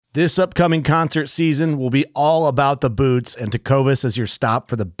This upcoming concert season will be all about the boots, and Tecovas is your stop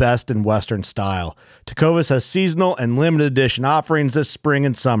for the best in Western style. Tecovas has seasonal and limited edition offerings this spring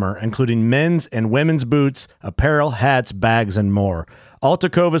and summer, including men's and women's boots, apparel, hats, bags, and more. All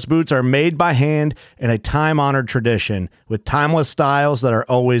Tecovas boots are made by hand in a time-honored tradition with timeless styles that are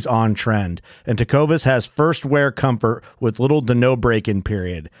always on trend. And Tecovas has first wear comfort with little to no break-in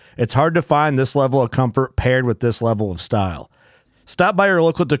period. It's hard to find this level of comfort paired with this level of style. Stop by your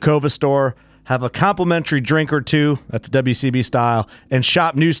local Tecovas store, have a complimentary drink or two, that's WCB style, and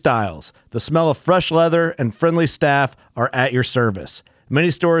shop new styles. The smell of fresh leather and friendly staff are at your service. Many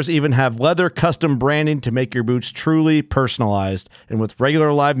stores even have leather custom branding to make your boots truly personalized. And with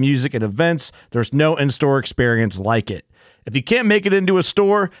regular live music and events, there's no in-store experience like it. If you can't make it into a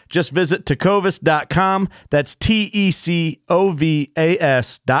store, just visit tecovas.com. That's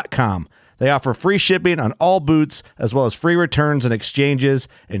TECOVAS.com. They offer free shipping on all boots, as well as free returns and exchanges,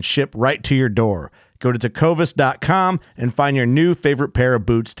 and ship right to your door. Go to tecovas.com and find your new favorite pair of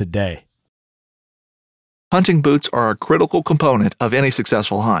boots today. Hunting boots are a critical component of any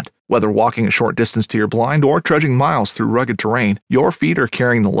successful hunt. Whether walking a short distance to your blind or trudging miles through rugged terrain, your feet are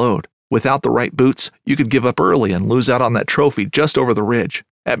carrying the load. Without the right boots, you could give up early and lose out on that trophy just over the ridge.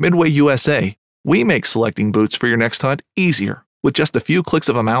 At Midway USA, we make selecting boots for your next hunt easier. With just a few clicks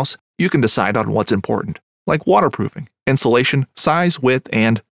of a mouse, you can decide on what's important, like waterproofing, insulation, size, width,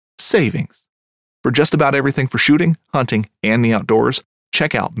 and savings. For just about everything for shooting, hunting, and the outdoors,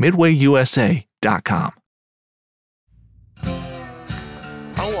 check out midwayusa.com.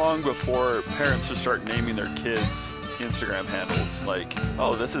 How long before parents should start naming their kids Instagram handles? Like,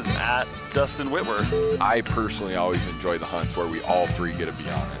 oh, this is at Dustin Wittwer. I personally always enjoy the hunts where we all three get to be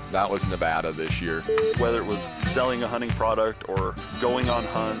on it. That was Nevada this year. Whether it was selling a hunting product or going on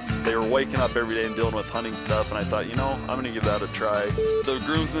hunts, they were waking up every day and dealing with hunting stuff, and I thought, I'm going to give that a try. The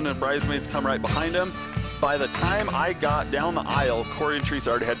groomsmen and bridesmaids come right behind him. By the time I got down the aisle, Corey and Teresa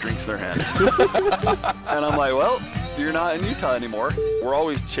already had drinks in their hand. And I'm like, well, you're not in Utah anymore. We're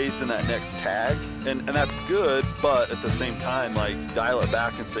always chasing that next tag, and that's good, but at the same time, like, dial it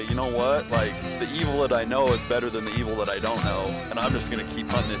back and say, you know what? Like, the evil that I know is better than the evil that I don't know, and I'm just going to keep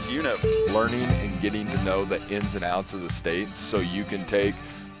hunting this unit. Learning and getting to know the ins and outs of the states so you can take,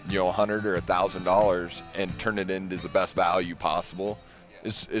 $100 or $1,000 and turn it into the best value possible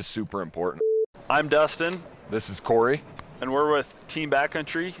is super important. I'm Dustin. This is Corey. And we're with Team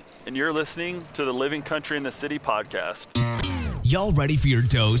Backcountry, and you're listening to the Living Country in the City podcast. Y'all ready for your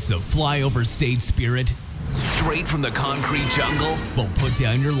dose of flyover state spirit? Straight from the concrete jungle? Well, put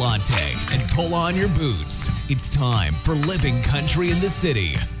down your latte and pull on your boots. It's time for Living Country in the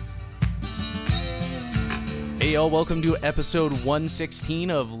City. Hey, y'all, welcome to episode 116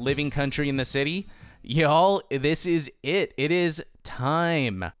 of Living Country in the City. Y'all, this is it. It is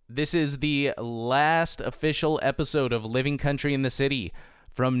time. This is the last official episode of Living Country in the City.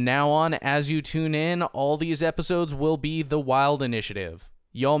 From now on, as you tune in, all these episodes will be the Wild Initiative.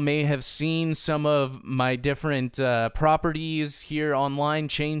 Y'all may have seen some of my different properties here online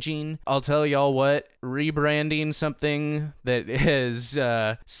changing. I'll tell y'all what, rebranding something that is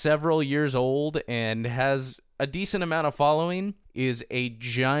several years old and has a decent amount of following is a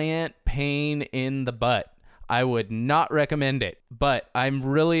giant pain in the butt. I would not recommend it, but I'm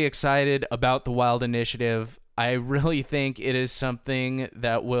really excited about the Wild Initiative. I really think it is something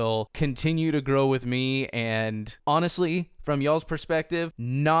that will continue to grow with me, and honestly, from y'all's perspective,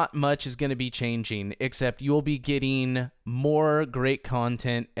 not much is going to be changing, except you'll be getting more great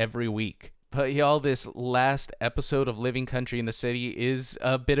content every week. But y'all, this last episode of Living Country in the City is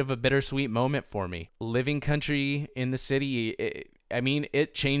a bit of a bittersweet moment for me. Living Country in the City,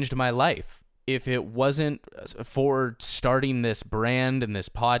 it changed my life. If it wasn't for starting this brand and this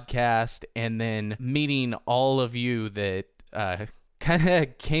podcast and then meeting all of you that kind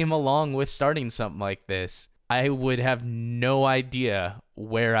of came along with starting something like this, I would have no idea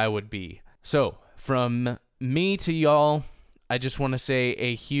where I would be. So from me to y'all, I just want to say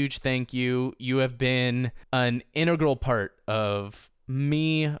a huge thank you. You have been an integral part of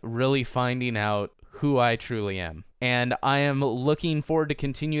me really finding out who I truly am. And I am looking forward to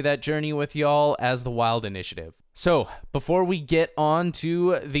continue that journey with y'all as the Wild Initiative. So, before we get on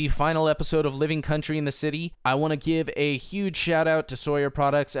to the final episode of Living Country in the City, I want to give a huge shout out to Sawyer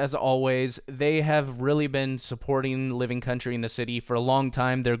Products. As always, they have really been supporting Living Country in the City for a long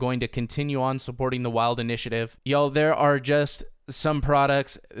time. They're going to continue on supporting the Wild Initiative. Y'all, there are just some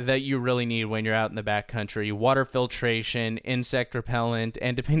products that you really need when you're out in the backcountry: water filtration, insect repellent,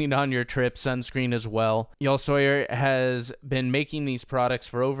 and depending on your trip, sunscreen as well. Y'all, Sawyer has been making these products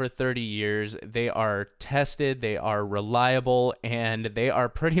for over 30 years. They are tested, they are reliable, and they are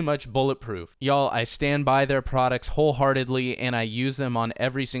pretty much bulletproof. Y'all, I stand by their products wholeheartedly, and I use them on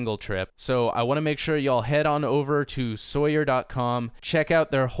every single trip. So I want to make sure y'all head on over to Sawyer.com, check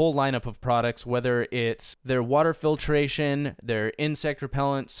out their whole lineup of products, whether it's their water filtration, their insect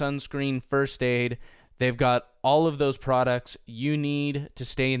repellent, sunscreen, first aid. They've got all of those products you need to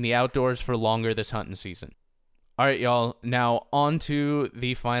stay in the outdoors for longer this hunting season. All right, y'all, now on to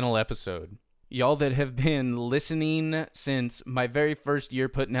the final episode. Y'all that have been listening since my very first year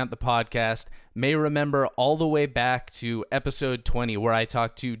putting out the podcast may remember all the way back to episode 20, where I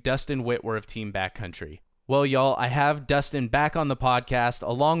talked to Dustin Wittwer of Team Backcountry. Well, y'all, I have Dustin back on the podcast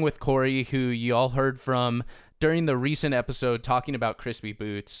along with Corey, who y'all heard from during the recent episode talking about crispy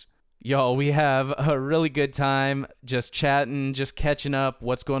boots. Y'all, we have a really good time just chatting, just catching up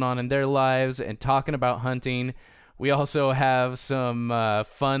what's going on in their lives and talking about hunting. We also have some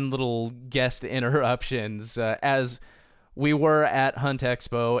fun little guest interruptions as we were at Hunt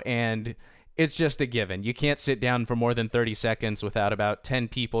Expo, and it's just a given. You can't sit down for more than 30 seconds without about 10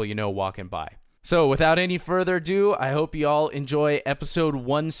 people you know walking by. So without any further ado, I hope you all enjoy episode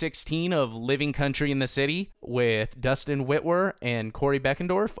 116 of Living Country in the City with Dustin Wittwer and Corey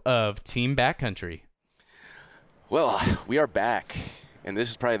Beckendorf of Team Backcountry. Well, we are back, and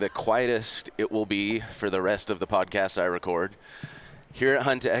this is probably the quietest it will be for the rest of the podcasts I record. Here at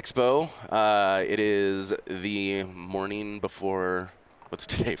Hunt Expo, it is the morning before, what's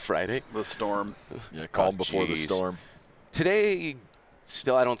today, Friday? The storm. Yeah, calm before the storm. Today,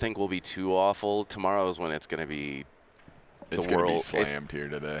 still, I don't think will be too awful. Tomorrow is when it's going to be the It's world. going to be slammed here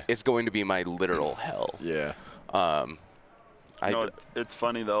today. It's going to be my literal hell. Yeah. It's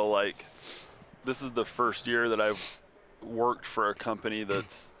funny, though, like, this is the first year that I've worked for a company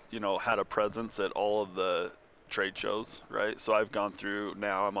that's, had a presence at all of the trade shows, right? So I've gone through,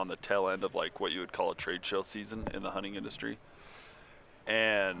 now I'm on the tail end of, like, what you would call a trade show season in the hunting industry.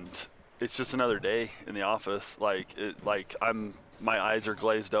 And it's just another day in the office. My eyes are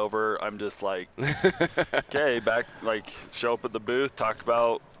glazed over. I'm just like, okay, show up at the booth, talk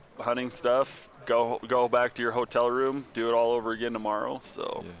about hunting stuff, go back to your hotel room, do it all over again tomorrow.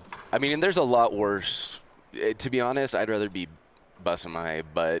 So, yeah. I mean, and there's a lot worse. To be honest, I'd rather be busting my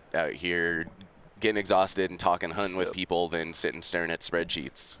butt out here, getting exhausted and talking hunting with people than sitting staring at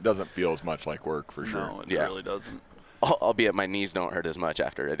spreadsheets. Doesn't feel as much like work for sure. No, it really doesn't. Albeit my knees don't hurt as much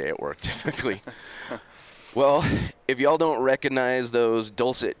after a day at work, typically. Well, if y'all don't recognize those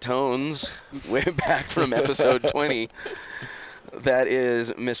dulcet tones way back from episode 20, that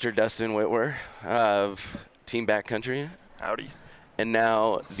is Mr. Dustin Wittwer of Team Backcountry. Howdy. And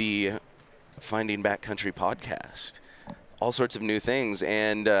now the Finding Backcountry podcast. All sorts of new things.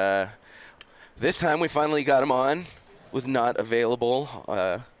 And this time we finally got him on. Was not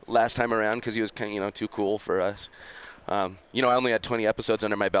available last time around because he was kind of, too cool for us. I only had 20 episodes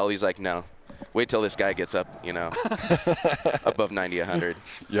under my belt. He's like, no. Wait till this guy gets up, above 90, 100.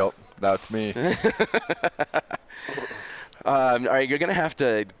 Yep, that's me. All right, you're going to have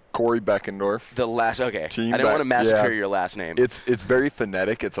to... Corey Beckendorf. Okay. I didn't want to massacre your last name. It's very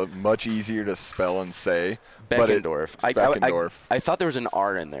phonetic. It's much easier to spell and say. Beckendorf. Beckendorf. I thought there was an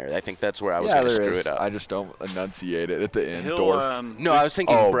R in there. I think that's where I was going to screw it up. I just don't enunciate it at the end. No, I was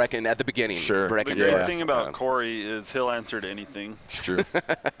thinking Brecken at the beginning. Sure. The great thing about Corey is he'll answer to anything. It's true.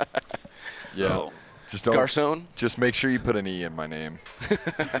 So. Just don't. Garcon? Just make sure you put an E in my name.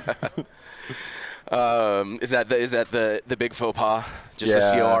 Is that the big faux pas? Just a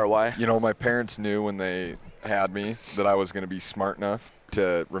C-O-R-Y? My parents knew when they had me that I was going to be smart enough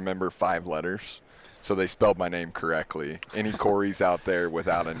to remember 5 letters. So they spelled my name correctly. Any Corys out there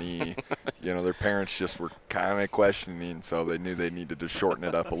without an E, their parents just were kind of questioning, so they knew they needed to shorten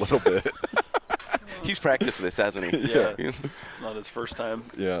it up a little bit. He's practiced this, hasn't he? Yeah. It's not his first time.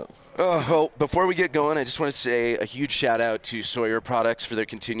 Yeah. Oh, well, before we get going, I just want to say a huge shout out to Sawyer Products for their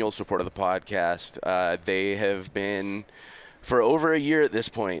continual support of the podcast. They have been, for over a year at this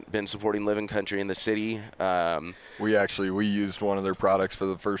point, been supporting Living Country in the City. We used one of their products for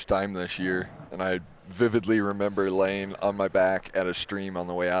the first time this year, and I vividly remember laying on my back at a stream on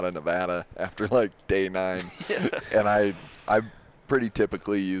the way out of Nevada after day 9. Yeah. And I pretty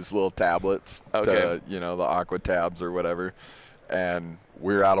typically use little tablets to, the Aqua Tabs or whatever. And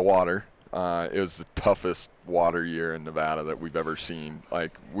we were out of water. It was the toughest water year in Nevada that we've ever seen.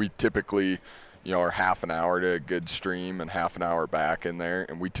 We typically, or half an hour to a good stream and half an hour back in there.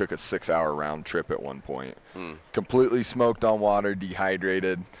 And we took a 6-hour round trip at one point. Completely smoked on water,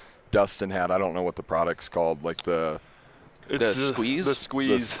 dehydrated. Dustin had, I don't know what the product's called, like it's the squeeze? The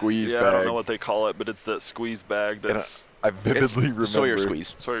squeeze bag. I don't know what they call it, but it's that squeeze bag that's... I vividly remember Sawyer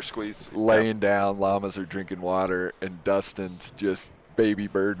squeeze. Laying down, llamas are drinking water, and Dustin's just baby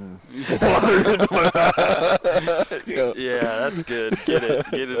birding water into my mouth. Yeah, that's good. Get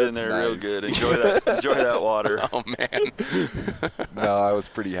it in there real good. Enjoy that water. Oh, man. No, I was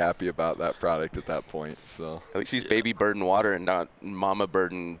pretty happy about that product at that point. So At least he's baby birding water and not mama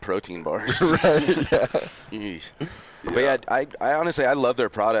birding protein bars. right, yeah. Jeez. But yeah, I honestly, I love their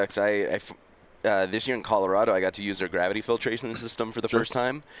products. This year in Colorado, I got to use their gravity filtration system for the first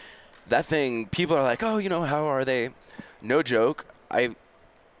time. That thing, people are like, oh, how are they? No joke. The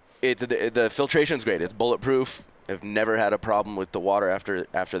filtration's great. It's bulletproof. I've never had a problem with the water after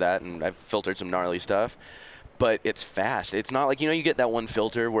that, and I've filtered some gnarly stuff. But it's fast. It's not like, you get that one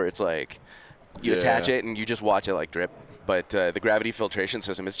filter where it's like you attach it and you just watch it like drip. But the gravity filtration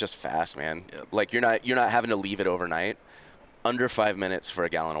system is just fast, man. Yep. Like you're not having to leave it overnight. Under 5 minutes for a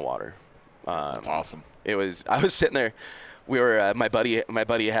gallon of water. That's awesome. I was sitting there. We were my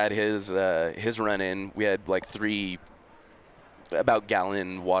buddy had his run in. We had like 3 about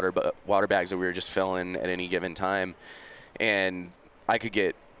gallon water bags that we were just filling at any given time, and I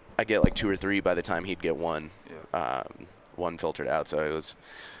get like 2 or 3 by the time he'd get one filtered out. So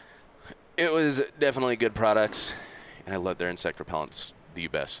it was definitely good products, and I love their insect repellents. The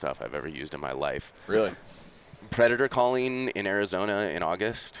best stuff I've ever used in my life. Really? Predator calling in Arizona in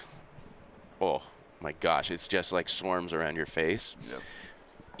August. Oh my gosh, it's just like swarms around your face. Yep.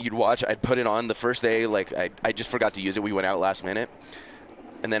 You'd watch, I'd put it on the first day, like I just forgot to use it. We went out last minute.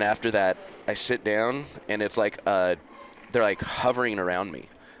 And then after that, I sit down and it's like, they're like hovering around me.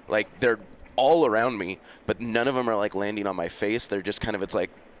 Like they're all around me, but none of them are like landing on my face. They're just kind of, it's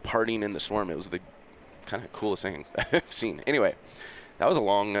like partying in the swarm. It was the kind of coolest thing I've seen. Anyway, that was a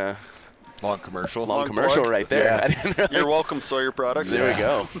long commercial. Long commercial plug. right there. Yeah. You're welcome, Sawyer Products. There we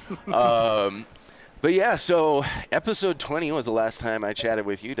go. But yeah, so episode 20 was the last time I chatted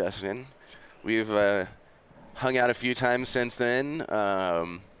with you, Dustin. We've hung out a few times since then.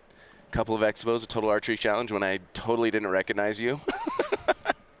 Couple of expos, a total archery challenge when I totally didn't recognize you.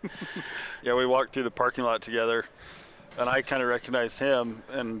 Yeah, we walked through the parking lot together, and I kind of recognized him,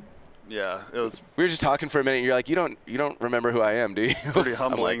 and yeah, it was We were just talking for a minute. And you're like, you don't remember who I am, do you? pretty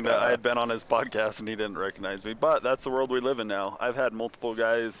humbling like, that I had been on his podcast and he didn't recognize me. But that's the world we live in now. I've had multiple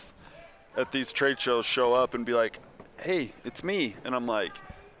guys at these trade shows show up and be like, hey, it's me. And I'm like,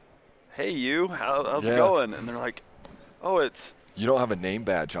 hey, you, how's it going? And they're like, oh, it's... You don't have a name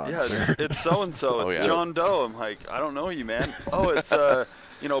badge on, sir. It's so-and-so. It's John Doe. I'm like, I don't know you, man. Oh, it's,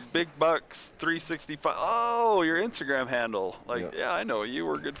 Big Bucks 365. Oh, your Instagram handle. Like, yeah, I know you.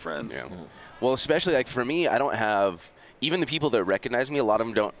 We're good friends. Yeah. Well, especially like for me, I don't have, even the people that recognize me, a lot of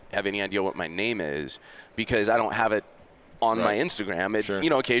them don't have any idea what my name is because I don't have it on my Instagram.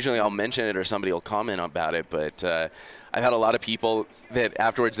 Occasionally I'll mention it or somebody will comment about it, but I've had a lot of people that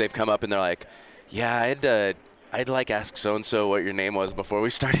afterwards they've come up and they're like, yeah, I'd like ask so-and-so what your name was before we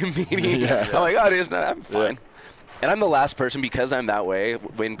started meeting. I'm like, oh, it is not. I'm fine. And I'm the last person because I'm that way.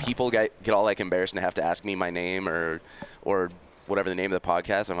 When people get all like embarrassed and have to ask me my name or whatever the name of the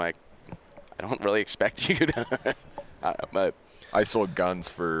podcast, I'm like, I don't really expect you to. I don't know, but I sold guns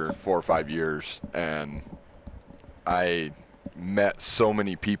for 4 or 5 years, and I met so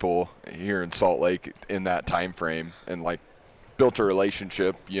many people here in Salt Lake in that time frame, and like built a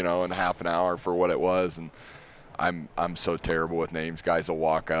relationship, in half an hour for what it was. And I'm so terrible with names. Guys will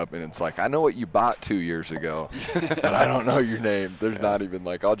walk up and it's like, I know what you bought 2 years ago, but I don't know your name. There's not even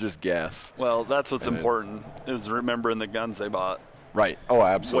like, I'll just guess. Well, that's what's important is remembering the guns they bought. Right. Oh,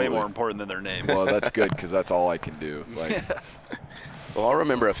 absolutely. Way more important than their name. Well, that's good because that's all I can do. Like. Well, I'll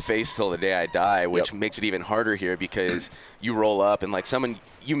remember a face till the day I die, which makes it even harder here because you roll up and like someone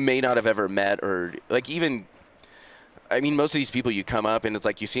you may not have ever met or like even, I mean, most of these people you come up and it's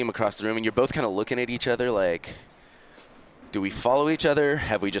like you see them across the room and you're both kind of looking at each other like, do we follow each other?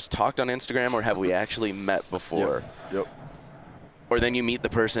 Have we just talked on Instagram or have we actually met before? Yep. Or then you meet the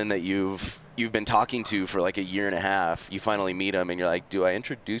person that you've been talking to for like a year and a half. You finally meet them and you're like, do I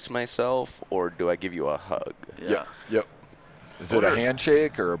introduce myself or do I give you a hug? Yeah. Yep. Is it a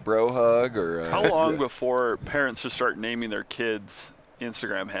handshake or a bro hug or? How long before parents should start naming their kids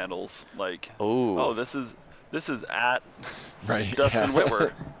Instagram handles? Like, this is at Dustin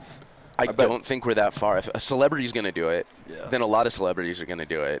Wittwer. I don't think we're that far. If a celebrity's going to do it, then a lot of celebrities are going to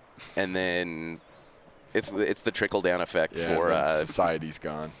do it, and then it's the trickle down effect for society's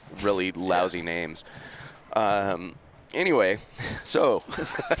gone. Really lousy names. Anyway, so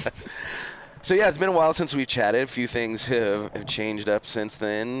so yeah, it's been a while since we've chatted. A few things have changed up since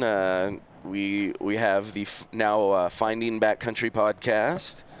then. We have the now Finding Backcountry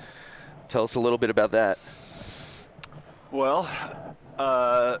podcast. Tell us a little bit about that. Well,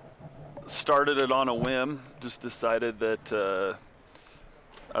 started it on a whim. Just decided that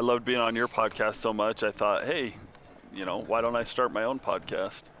I loved being on your podcast so much. I thought, hey, why don't I start my own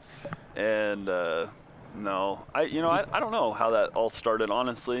podcast? And no, I don't know how that all started,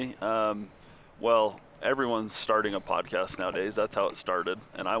 honestly. Well, everyone's starting a podcast nowadays. That's how it started,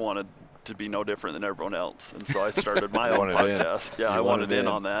 and I wanted to be no different than everyone else, and so I started my own podcast. Yeah, I wanted in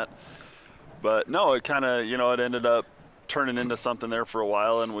on that. But no, it kind of, it ended up turning into something there for a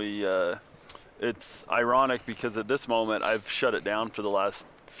while, and it's ironic because at this moment I've shut it down for the last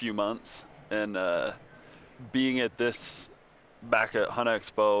few months, and being at this back at Hunt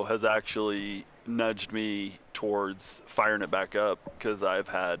Expo has actually nudged me towards firing it back up, because I've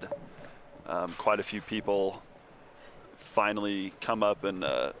had quite a few people finally come up and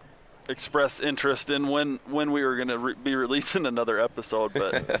express interest in when we were going to be releasing another episode.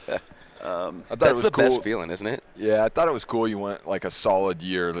 But I thought that's it was the cool. best feeling, isn't it? Yeah, I thought it was cool. You went like a solid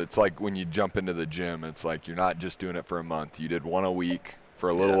year. It's like when you jump into the gym, it's like you're not just doing it for a month. You did one a week for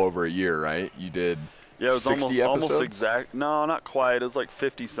a little over a year, right? You did. Yeah, it was 60 almost exact. No, not quite. It was like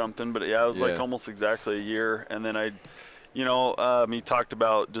 50 something, but yeah, it was like almost exactly a year. And then you talked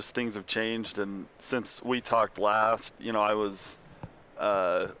about just things have changed, and since we talked last, I was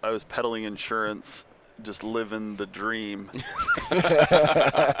peddling insurance, just living the dream,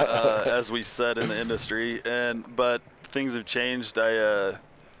 as we said in the industry. But things have changed. I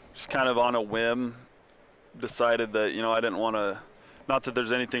just kind of on a whim decided that I didn't want to. Not that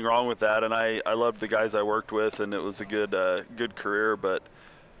there's anything wrong with that, and I loved the guys I worked with, and it was a good career, but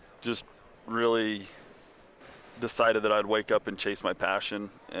just really decided that I'd wake up and chase my passion,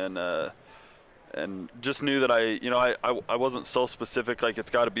 and just knew that I wasn't so specific, like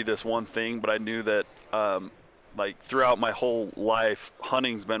it's got to be this one thing, but I knew that like throughout my whole life,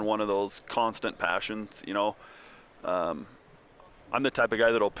 hunting's been one of those constant passions. I'm the type of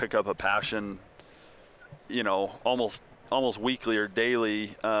guy that'll pick up a passion, almost weekly or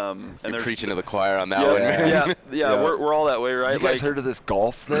daily. And you're preaching to the choir on that one, man. Yeah. We're all that way, right? You guys heard of this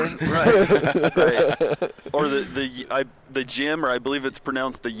golf thing? Right. Or the gym, or I believe it's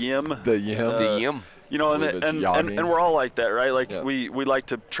pronounced the yim. The yim. The yim. And we're all like that, right? Like we like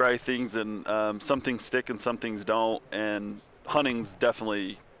to try things, and some things stick and some things don't. And hunting's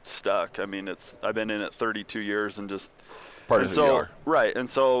definitely stuck. I mean, I've been in it 32 years, and just part of who you are. Right. And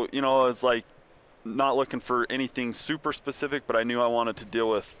so it's like, not looking for anything super specific, but I knew I wanted to deal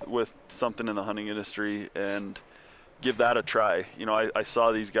with something in the hunting industry and give that a try. I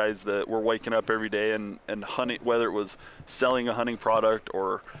saw these guys that were waking up every day and hunting, whether it was selling a hunting product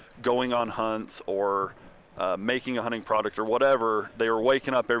or going on hunts or making a hunting product or whatever. They were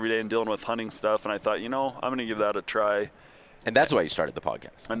waking up every day and dealing with hunting stuff, and I thought, I'm going to give that a try. And that's why you started the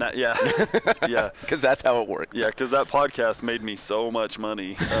podcast. And that, yeah. Because that's how it worked. Yeah, because that podcast made me so much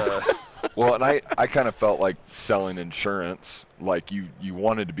money. Well, and I kind of felt like selling insurance, like you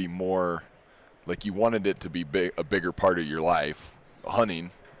wanted to be more, like you wanted it to be a bigger part of your life, hunting.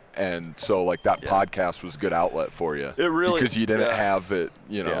 And so like that podcast was a good outlet for you. It really, because you didn't have it,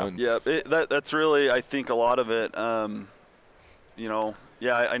 that's really, I think a lot of it, I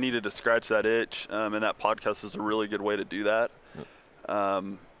needed to scratch that itch, and that podcast is a really good way to do that.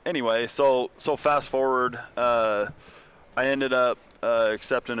 Anyway, so fast forward, I ended up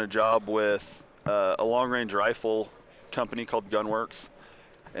accepting a job with a long-range rifle company called Gunworks,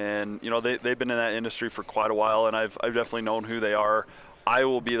 and they've been in that industry for quite a while, and I've definitely known who they are. I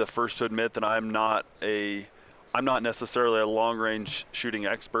will be the first to admit that I'm not necessarily a long-range shooting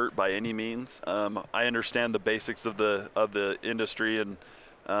expert by any means. I understand the basics of the industry and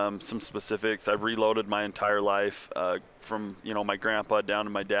some specifics. I've reloaded my entire life from my grandpa down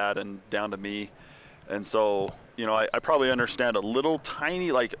to my dad and down to me, and so I probably understand a little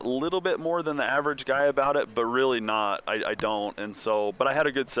bit more than the average guy about it, but really not. I don't, and so but I had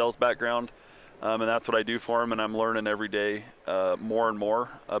a good sales background, and that's what I do for them, and I'm learning every day more and more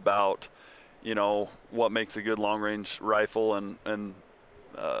about what makes a good long-range rifle and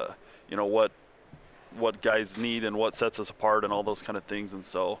what guys need and what sets us apart and all those kind of things. And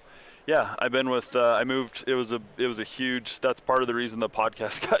so I've been with I moved. It was a huge, that's part of the reason the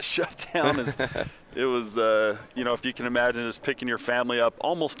podcast got shut down is it was if you can imagine just picking your family up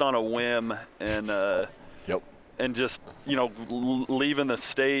almost on a whim and and just, driving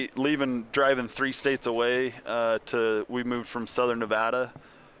 3 states away we moved from southern Nevada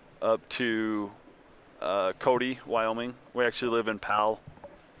up to Cody, Wyoming. We actually live in Powell,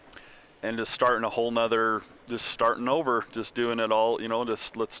 and just starting starting over, just doing it all,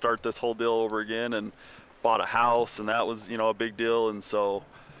 just let's start this whole deal over again, and bought a house, and that was, a big deal. And so,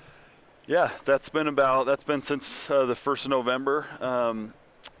 yeah, that's been since the 1st of November.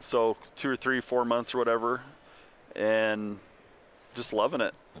 So 2 or 3, 4 months or whatever, and just loving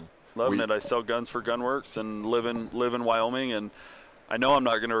it. I sell guns for Gunworks and live in Wyoming, and I know I'm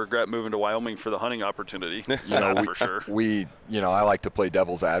not going to regret moving to Wyoming for the hunting opportunity. That's for sure. I like to play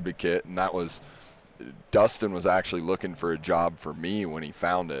devil's advocate, and Dustin was actually looking for a job for me when he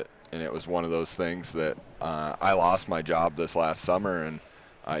found it, and it was one of those things that I lost my job this last summer, and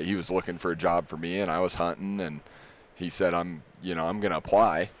he was looking for a job for me, and I was hunting, and he said, I'm going to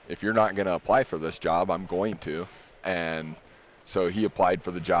apply. If you're not going to apply for this job, I'm going to. And so he applied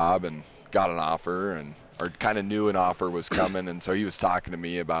for the job and got an offer, or kind of knew an offer was coming. And so he was talking to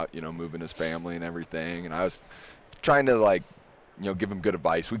me about, moving his family and everything. And I was trying to, give him good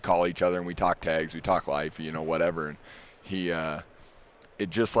advice. We call each other and we talk tags, we talk life, whatever. And it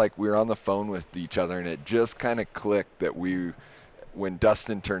just we were on the phone with each other, and it just kind of clicked that when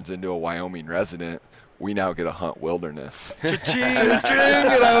Dustin turns into a Wyoming resident, we now get to hunt wilderness. Cha-ching!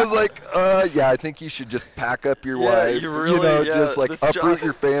 And I was like, I think you should just pack up your wife, just uproot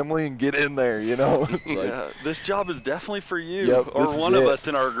your family and get in there, This job is definitely for you, or one of us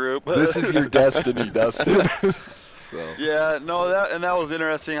in our group. This is your destiny, Dustin. So. Yeah, no, that was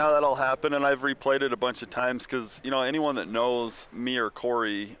interesting how that all happened, and I've replayed it a bunch of times because, anyone that knows me or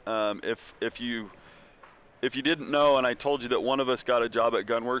Corey, if you didn't know and I told you that one of us got a job at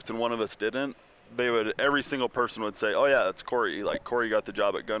Gunworks and one of us didn't, every single person would say, oh yeah, that's Corey. Corey got the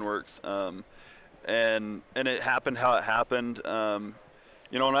job at Gunworks. And it happened how it happened. And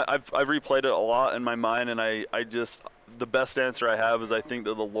I've replayed it a lot in my mind, and I just, the best answer I have is I think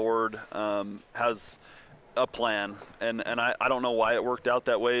that the Lord has a plan, and I don't know why it worked out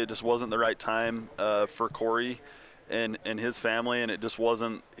that way. It just wasn't the right time for Corey and his family, and he just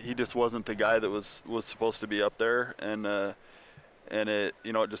wasn't the guy that was supposed to be up there, and it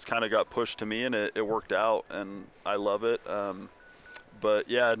it just kind of got pushed to me, and it worked out, and I love it. But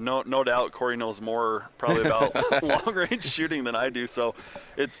yeah, no doubt Corey knows more probably about long range shooting than I do. So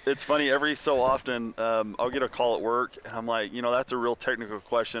it's funny, every so often I'll get a call at work and I'm like, that's a real technical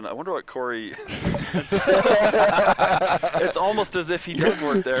question. I wonder what Corey it's almost as if he does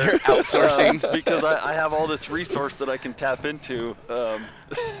work there. You're outsourcing. Because I have all this resource that I can tap into.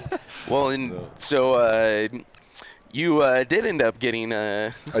 Well, and so you did end up getting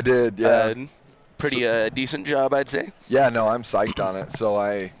I did, yeah. Pretty decent job, I'd say. Yeah, no, I'm psyched on it. So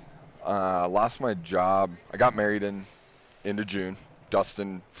I lost my job. I got married into June.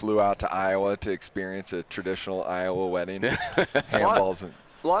 Dustin flew out to Iowa to experience a traditional Iowa wedding. Handballs and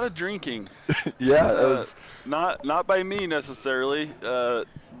a lot of drinking. Yeah, it was not by me necessarily, but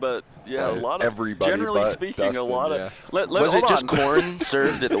yeah, a lot of everybody. Generally but speaking, Dustin, a lot yeah. of. Was it just corn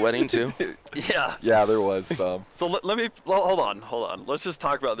served at the wedding too? Yeah. Yeah, there was some. So let me hold on. Let's just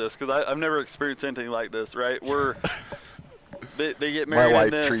talk about this because I've never experienced anything like this. Right? They get married. My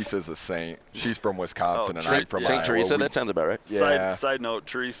wife Teresa's a saint. She's from Wisconsin, and I'm from Saint Iowa. Teresa. That sounds about right. Yeah. Side note: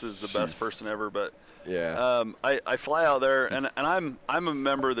 Teresa's the best person ever, but. Yeah. I fly out there, and I'm a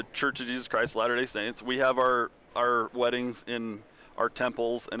member of the Church of Jesus Christ of Latter-day Saints. We have our weddings in our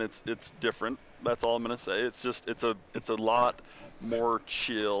temples, and it's different. That's all I'm gonna say. It's a lot more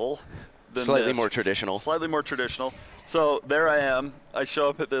chill than Slightly this. more traditional. Slightly more traditional. So there I am. I show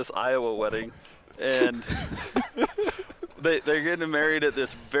up at this Iowa wedding, and they're getting married at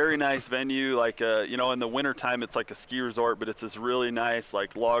this very nice venue. In the wintertime, it's like a ski resort, but it's this really nice,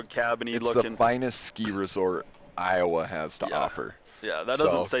 log cabin-y looking. It's the finest ski resort Iowa has to offer. Yeah, that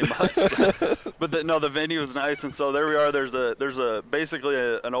doesn't say much. But the venue is nice, and so there we are. There's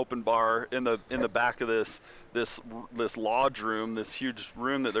basically an open bar in the back of this lodge room, this huge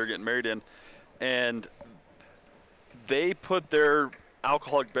room that they're getting married in, and they put their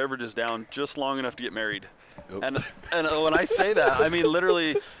alcoholic beverages down just long enough to get married. Yep. And when I say that, I mean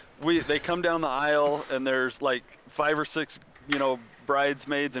literally, they come down the aisle and there's 5 or 6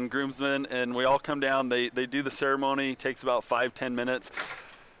 bridesmaids and groomsmen, and we all come down. They do the ceremony. It takes about 5-10 minutes.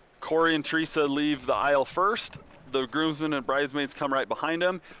 Corey and Teresa leave the aisle first. The groomsmen and bridesmaids come right behind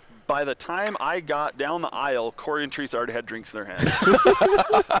them. By the time I got down the aisle, Corey and Teresa already had drinks in their hands.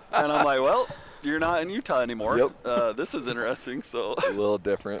 And I'm like, well, you're not in Utah anymore. Yep. This is interesting. So a little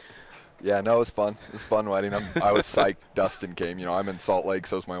different. Yeah, no, it was fun. It was a fun wedding. I was psyched Dustin came. I'm in Salt Lake,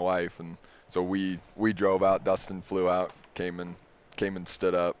 so's my wife, and So we drove out. Dustin flew out, came and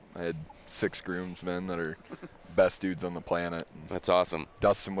stood up. I had 6 groomsmen that are best dudes on the planet. That's awesome.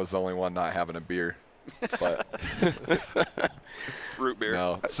 Dustin was the only one not having a beer. But root beer.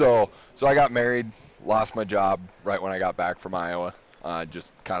 No. So I got married, lost my job right when I got back from Iowa.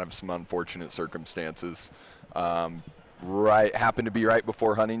 Just kind of some unfortunate circumstances. Happened to be right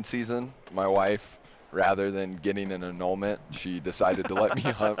before hunting season. My wife, rather than getting an annulment, she decided to let me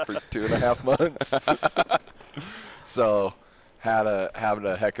hunt for 2.5 months. So had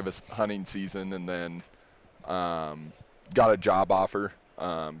a heck of a hunting season, and then got a job offer.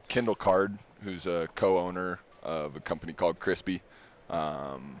 Kendall Card, who's a co-owner of a company called Crispy. We've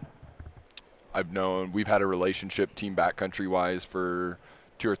had a relationship Team Backcountry wise for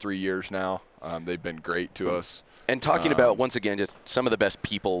 2 or 3 years now. They've been great to us. And talking about, once again, just some of the best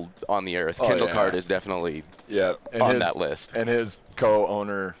people on the earth, Kendall Card is definitely on that list. And his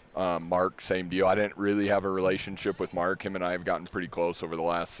co-owner, Mark, same deal. I didn't really have a relationship with Mark. Him and I have gotten pretty close over the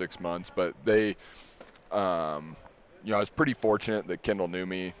last 6 months. But they, I was pretty fortunate that Kendall knew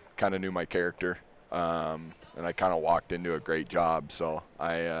me, kind of knew my character. And I kind of walked into a great job. So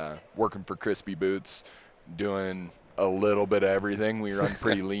I, working for Crispy Boots, doing a little bit of everything. We run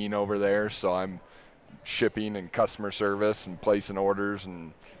pretty lean over there. So I'm shipping and customer service and placing orders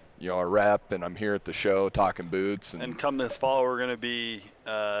and a rep, and I'm here at the show talking boots, and come this fall we're going to be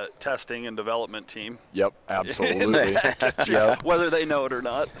testing and development team. Yep, absolutely. Yep. Whether they know it or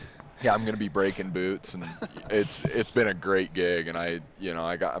not. Yeah, I'm going to be breaking boots, and it's been a great gig, and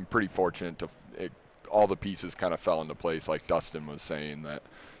I'm pretty fortunate to all the pieces kind of fell into place, like Dustin was saying, that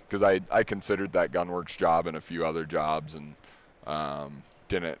because I considered that Gunworks job and a few other jobs, and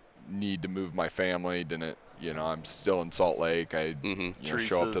didn't need to move my family, I'm still in Salt Lake. I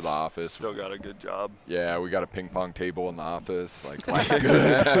show up to the office. Still got a good job. Yeah, we got a ping pong table in the office. Like, life's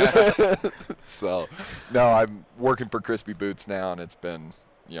good. So, no, I'm working for Crispy Boots now, and it's been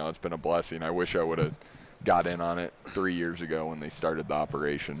a blessing. I wish I would have got in on it 3 years ago when they started the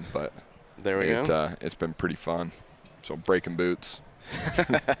operation, but there we go. It's been pretty fun. So breaking boots.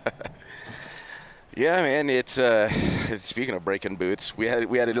 Yeah, man. It's speaking of breaking boots, we had a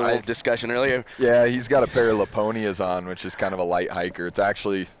little discussion earlier. Yeah, he's got a pair of Laponias on, which is kind of a light hiker. It's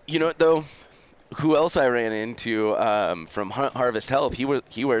actually, you know what though, who else I ran into from Harvest Health? He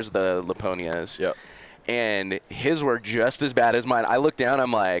wears the Laponias. Yep. And his were just as bad as mine. I looked down,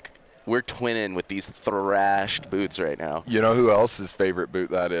 I'm like, we're twinning with these thrashed boots right now. You know who else's favorite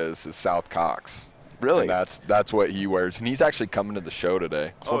boot that is South Cox. Really? And that's what he wears. And he's actually coming to the show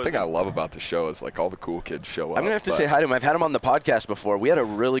today. That's one thing I love about the show is, like, all the cool kids show up. I'm going to have to say hi to him. I've had him on the podcast before. We had a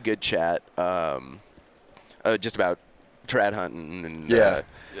really good chat just about trad hunting and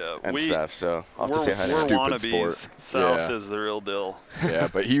stuff. So I'll have to say hi to him. We're wannabes. South is the real deal. Yeah,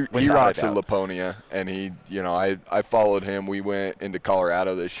 but he rocks a Laponia. And I followed him. We went into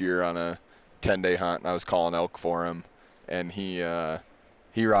Colorado this year on a 10-day hunt, and I was calling elk for him. And he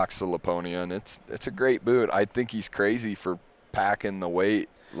rocks the Laponia, and it's a great boot. I think he's crazy for packing the weight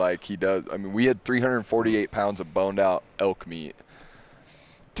like he does. I mean, we had 348 pounds of boned out elk meat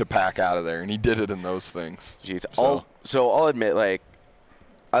to pack out of there, and he did it in those things. Jeez. So I'll admit, like,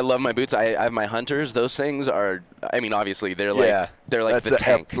 I love my boots. I have my Hunters. Those things are, I mean, obviously they're like that's the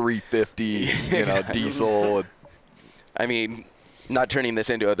tank. F350, diesel. I mean, not turning this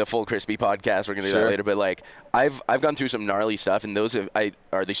into the full Crispy podcast. We're gonna do that later, but like I've gone through some gnarly stuff, and those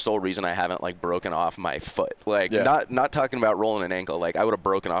are the sole reason I haven't like broken off my foot. Like not talking about rolling an ankle. Like I would have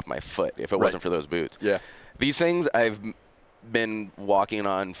broken off my foot if it wasn't for those boots. Yeah, these things I've been walking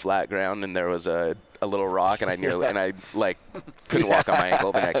on flat ground, and there was a little rock, and I couldn't walk on my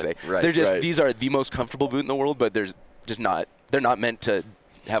ankle the next day. These are the most comfortable boot in the world, but they're not meant to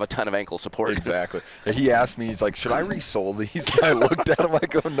have a ton of ankle support. Exactly. And he asked me, he's like, should I resole these? I looked at him, I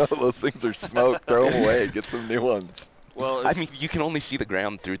go, no, those things are smoke. Throw them away. Get some new ones. Well, I mean, you can only see the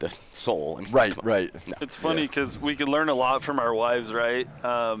ground through the sole. I mean, right. No. It's funny because we could learn a lot from our wives, right?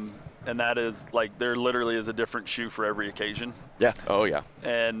 And that is, like, there literally is a different shoe for every occasion. Yeah. Oh, yeah.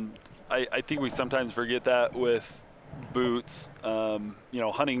 And I think we sometimes forget that with boots.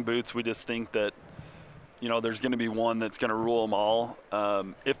 Hunting boots, we just think that, there's going to be one that's going to rule them all.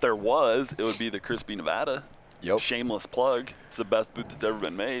 If there was, it would be the Crispy Nevada. Yep. Shameless plug. It's the best boot that's ever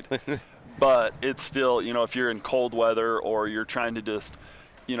been made. But it's still, if you're in cold weather or you're trying to just,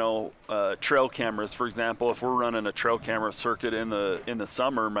 trail cameras, for example, if we're running a trail camera circuit in the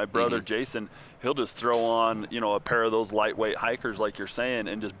summer, my brother Jason, he'll just throw on, a pair of those lightweight hikers like you're saying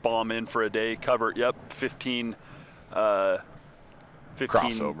and just bomb in for a day, cover, 15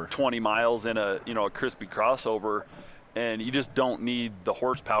 crossover. 20 miles in a Crispy crossover, And you just don't need the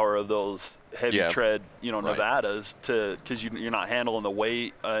horsepower of those heavy tread, Nevadas because you're not handling the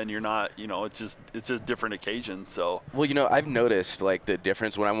weight and you're not, it's just different occasions. So, well, I've noticed like the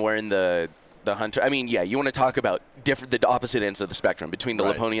difference when I'm wearing the Hunter. I mean, you want to talk about the opposite ends of the spectrum between the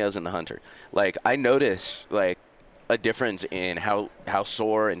Laponias and the Hunter. Like I notice like a difference in how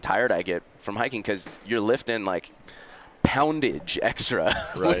sore and tired I get from hiking because you're lifting like poundage extra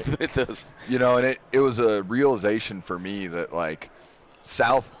with those. And it was a realization for me that like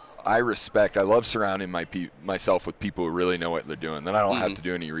South, I love surrounding myself with people who really know what they're doing. Then I don't have to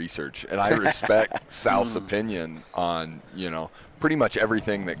do any research, and I respect South's opinion on pretty much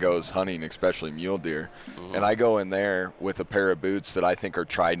everything that goes hunting, especially mule deer. And I go in there with a pair of boots that I think are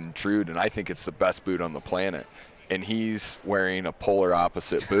tried and true, and I think it's the best boot on the planet. And he's wearing a polar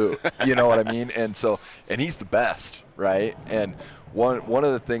opposite boot. You know what I mean? And he's the best, right? And one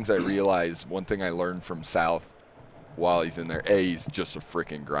of the things I realized, one thing I learned from South while he's in there, he's just a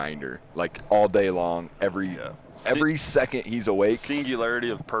freaking grinder. Like all day long, every second he's awake. Singularity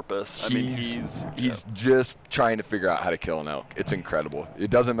of purpose. He's just trying to figure out how to kill an elk. It's incredible. It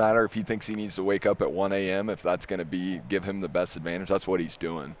doesn't matter if he thinks he needs to wake up at 1 a.m. If that's going to give him the best advantage, that's what he's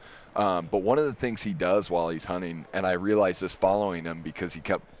doing. But one of the things he does while he's hunting, and I realized this following him because he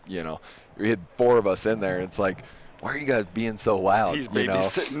kept, we had 4 of us in there. It's like, why are you guys being so loud? He's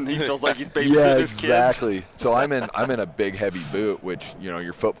babysitting. He feels like he's babysitting his kids. Yeah, exactly. So I'm in a big heavy boot, which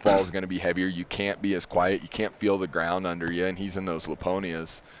your footfall is going to be heavier. You can't be as quiet. You can't feel the ground under you. And he's in those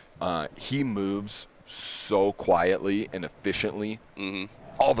Laponias. He moves so quietly and efficiently.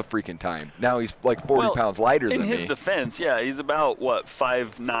 All the freaking time. Now he's like 40 pounds lighter than me. In his defense, he's about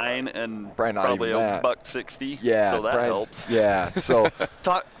 5'9" and probably $160. Yeah, so that helps. Yeah, so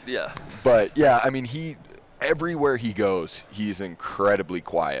But I mean, everywhere he goes, he's incredibly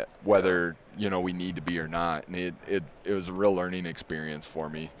quiet, whether we need to be or not. And it was a real learning experience for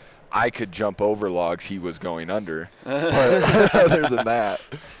me. I could jump over logs he was going under, but other than that,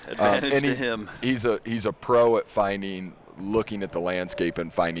 advantage to him. He's a pro at looking at the landscape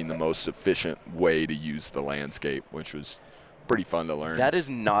and finding the most efficient way to use the landscape, which was pretty fun to learn. That is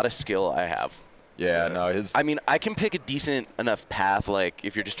not a skill I have. I mean, I can pick a decent enough path, like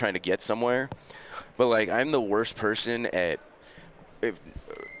if you're just trying to get somewhere, but like I'm the worst person at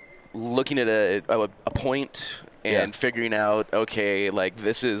looking at a point and figuring out, okay, like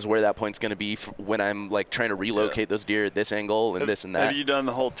this is where that point's going to be when I'm like trying to relocate those deer at this angle and this and that. Have you done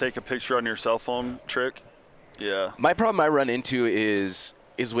the whole take a picture on your cell phone trick? Yeah. My problem I run into is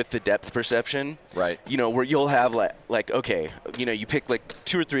with the depth perception. Right. Where you'll have like okay, you pick like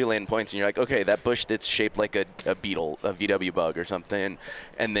 2 or 3 land points and you're like, okay, that bush that's shaped like a beetle, a VW bug or something,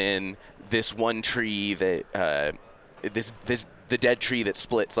 and then this one tree that the dead tree that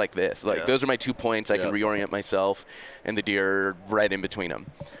splits like this. Like those are my 2 points. I can reorient myself, and the deer are right in between them.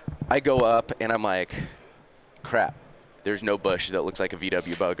 I go up and I'm like, crap. There's no bush that looks like a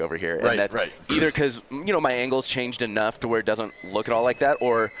VW bug over here. Right. Either because, my angle's changed enough to where it doesn't look at all like that,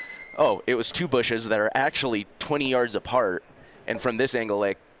 or, it was 2 bushes that are actually 20 yards apart, and from this angle,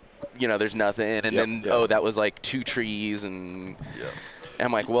 like, there's nothing, and then, that was like 2 trees, and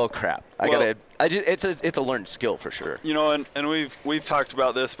I'm like, well, crap. It's a learned skill for sure. And we've talked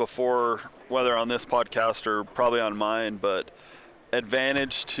about this before, whether on this podcast or probably on mine, but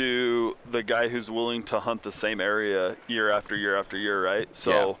advantage to the guy who's willing to hunt the same area year after year after year, right?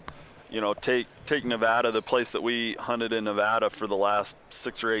 So, take Nevada, the place that we hunted in Nevada for the last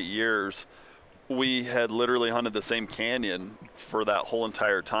 6 or 8 years. We had literally hunted the same canyon for that whole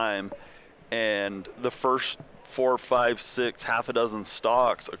entire time, and the first 4, 5, 6, half a dozen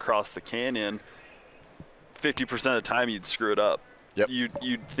stalks across the canyon, 50% of the time you'd screw it up. Yep.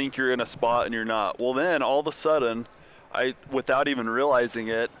 You'd think you're in a spot and you're not. Well, then all of a sudden, without even realizing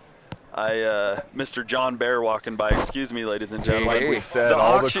it, Mr. John Bear walking by. Excuse me, ladies and gentlemen. Like we said,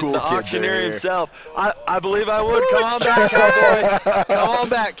 all the cool the kids auctioneer himself. I believe I would. Come on back, cowboy. Come on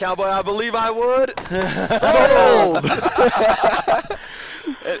back, cowboy. I believe I would. Sold.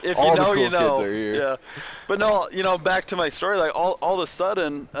 If all you know, the cool you know. kids are here. Yeah. But no, back to my story. Like all of a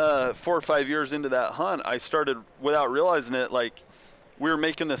sudden, 4 or 5 years into that hunt, I started, without realizing it, like we were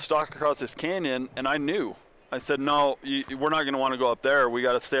making this stalk across this canyon, and I knew. I said, no, we're not going to want to go up there. We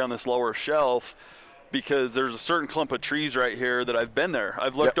got to stay on this lower shelf because there's a certain clump of trees right here that I've been there.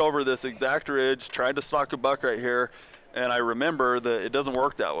 I've looked over this exact ridge, tried to stalk a buck right here, and I remember that it doesn't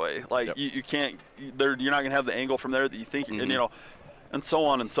work that way. Like you can't, you're not going to have the angle from there that you think, and and so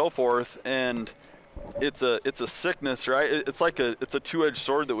on and so forth. And it's a sickness, right? It's a two-edged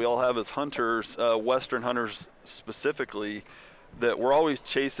sword that we all have as hunters, Western hunters specifically, that we're always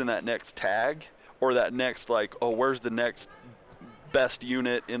chasing that next tag. or that next, like, oh, where's the next best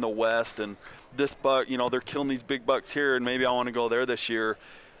unit in the West, and this buck, you know, they're killing these big bucks here, and maybe I want to go there this year.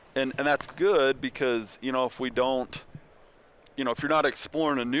 And that's good because, you know, if we don't, you know, if you're not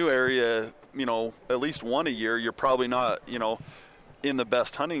exploring a new area, you know, at least one a year, you're probably not, you know, in the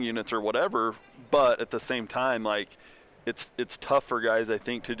best hunting units or whatever. But at the same time, like, it's tough for guys, I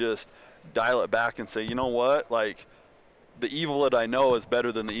think, to just dial it back and say, you know what, like, the evil that I know is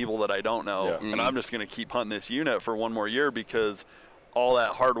better than the evil that I don't know. Yeah. And I'm just going to keep hunting this unit for one more year because all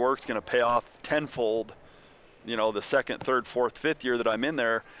that hard work's going to pay off tenfold, you know, the second, third, fourth, fifth year that I'm in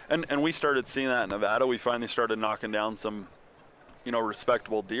there. And we started seeing that in Nevada. We finally started knocking down some, you know,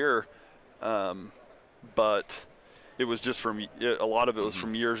 respectable deer. But it was just a lot of it was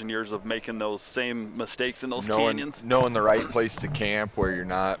from years and years of making those same mistakes in those canyons. Knowing the right place to camp where you're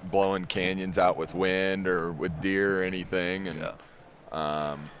not blowing canyons out with wind or with deer or anything. And,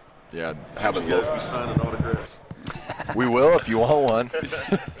 having those be signing autographs. We will if you want one.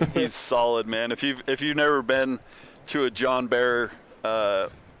 He's solid, man. If you've never been to a John Bear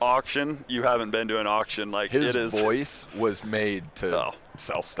auction, you haven't been to an auction. Like, his voice was made to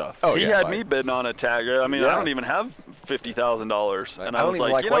sell stuff. He had me bidding on a tag. I mean, I don't even have $50,000, and I was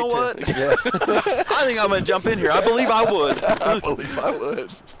like, you know what? I think I'm gonna jump in here. I believe I would. I believe I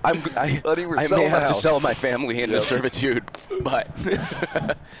would. I may have to sell my family into servitude, but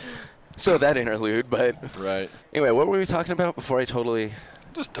so that interlude. But right. Anyway, what were we talking about before I totally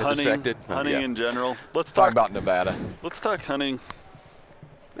just distracted? Hunting in general. Let's talk about Nevada. Let's talk hunting.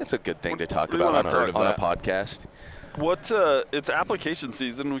 That's a good thing to talk about on a podcast. It's application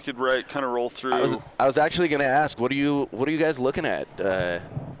season. We could kind of roll through. I was actually going to ask, what are you guys looking at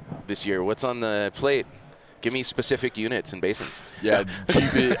this year? What's on the plate? Give me specific units and basins. Yeah,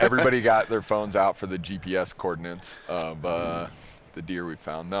 everybody got their phones out for the GPS coordinates of the deer we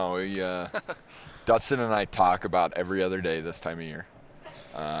found. No, Dustin and I talk about every other day this time of year.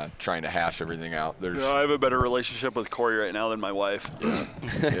 Trying to hash everything out. I have a better relationship with Corey right now than my wife.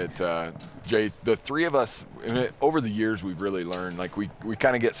 Yeah. Jay, the three of us, over the years, we've really learned, like, we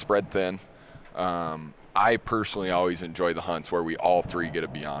kind of get spread thin. I personally always enjoy the hunts where we all three get to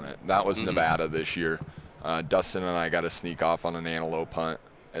be on it. That was Nevada this year. Dustin and I got to sneak off on an antelope hunt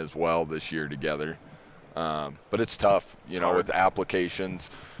as well this year together. But it's tough, with applications.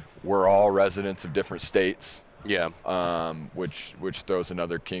 We're all residents of different states. Yeah. Which throws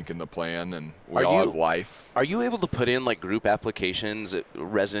another kink in the plan, and we all have life. Are you able to put in, like, group applications,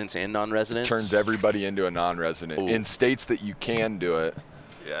 residents and non-residents? Turns everybody into a non-resident. Ooh. In states that you can do it,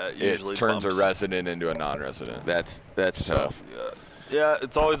 it turns a resident into a non-resident. That's tough. Yeah,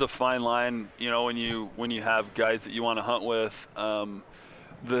 it's always a fine line, when you have guys that you want to hunt with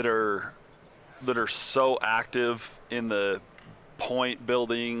that are so active in the point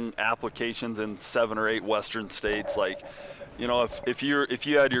building applications in 7 or 8 western states. Like, if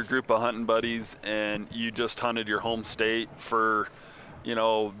you had your group of hunting buddies and you just hunted your home state for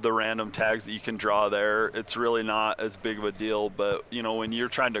the random tags that you can draw there, it's really not as big of a deal. But when you're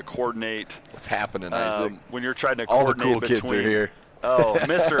trying to coordinate what's happening, Isaac, when you're trying to all coordinate the cool kids are here. Oh,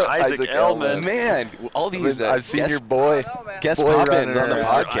 Mr. Isaac Elman. Man, all these I've seen your boy guest pop-ins on the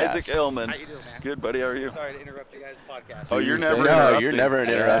podcast. Isaac Elman. How you doing, man? Good, buddy. How are you? Sorry to interrupt you guys' podcast. Oh, you're never an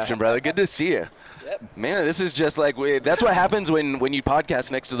interruption, brother. Good to see you. Yep. Man, this is just like that's what happens when you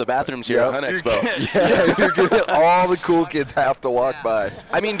podcast next to the bathrooms here at Hunt Expo. You're good. All the cool kids have to walk by.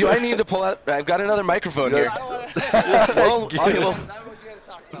 I mean, do I need to pull out? I've got another microphone here.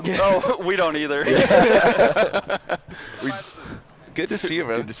 No, we don't either. Good to see you,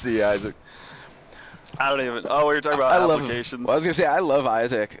 bro. Good to see you, Isaac. I don't even. Oh, we were talking about applications. I was gonna say I love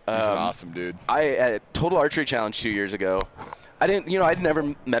Isaac. He's an awesome dude. I at Total Archery Challenge 2 years ago. I didn't, I'd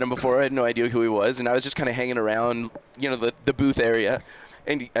never met him before. I had no idea who he was, and I was just kind of hanging around, the booth area.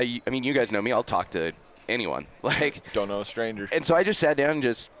 And I mean, you guys know me. I'll talk to anyone. Like, don't know a stranger. And so I just sat down and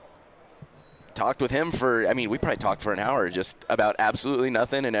just talked with him we probably talked for an hour just about absolutely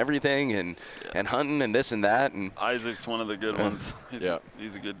nothing and everything and hunting and this and that. And Isaac's one of the good ones.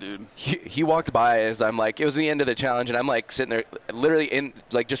 He's a good dude. He walked by as I'm like, it was the end of the challenge, and I'm like sitting there literally in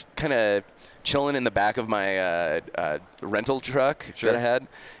like just kind of chilling in the back of my rental truck that I had,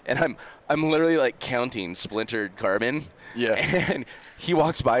 and I'm literally like counting splintered carbon. Yeah. And he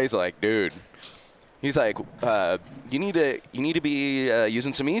walks by, he's like, dude, he's like, you need to be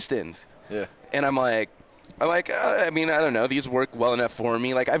using some Eastons. Yeah. And I'm like, I mean, I don't know. These work well enough for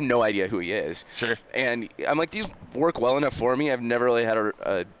me. Like, I have no idea who he is. Sure. And I'm like, these work well enough for me. I've never really had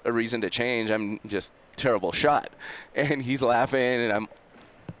a reason to change. I'm just terrible shot. And he's laughing, and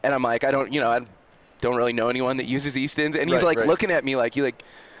I'm like, I don't really know anyone that uses Eastons. And he's looking at me like,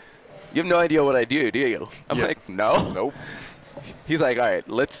 you have no idea what I do you? I'm like, no. Nope. He's like, all right,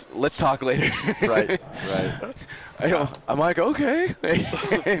 let's talk later. Right. I'm like, okay.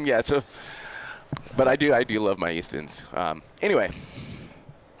 And yeah, so, but I do love my Eastons. Anyway.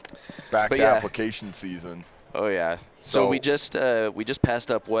 Back to application season. Oh yeah. So we just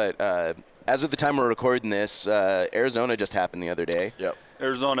passed up what, as of the time we're recording this, Arizona just happened the other day. Yep.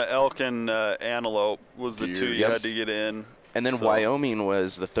 Arizona elk and antelope was the two you had to get in. And then Wyoming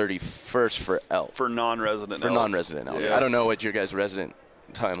was the 31st for elk. For non-resident elk. Non-resident elk. Yeah. I don't know what your guys' resident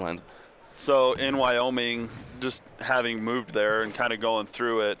timeline. So in Wyoming, just having moved there and kind of going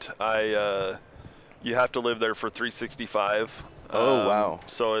through it, you have to live there for 365. Oh, wow.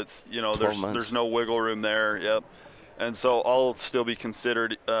 So it's, there's no wiggle room there. Yep. And so I'll still be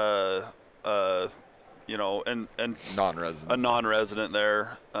considered, and non-resident. A non-resident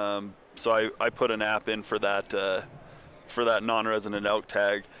there. So I put an app in for that non-resident elk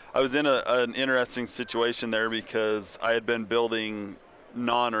tag. I was in an interesting situation there because I had been building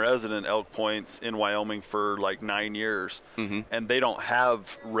non-resident elk points in Wyoming for like 9 years, and they don't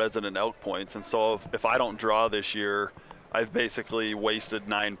have resident elk points. And so if I don't draw this year, I've basically wasted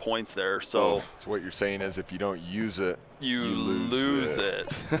 9 points there. So what you're saying is if you don't use it, you lose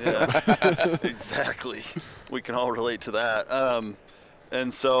it. Yeah, exactly. We can all relate to that.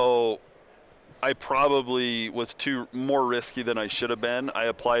 And so I probably was more risky than I should have been. I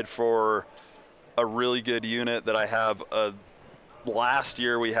applied for a really good unit that I have. Last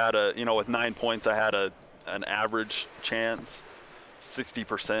year we had with 9 points, I had an average chance,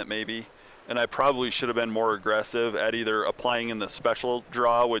 60% maybe. And I probably should have been more aggressive at either applying in the special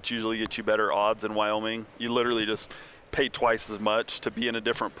draw, which usually gets you better odds in Wyoming. You literally just pay twice as much to be in a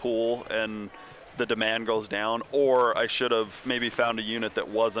different pool and the demand goes down. Or I should have maybe found a unit that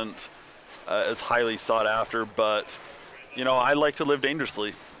wasn't as highly sought after. But, I like to live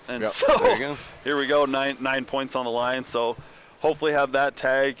dangerously. And so there you go. Here we go, 9 points on the line. So hopefully have that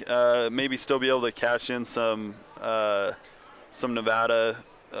tag, maybe still be able to cash in some Nevada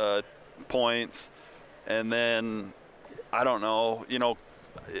points, and then I don't know,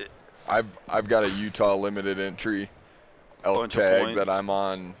 I've got a Utah limited entry elk tag that I'm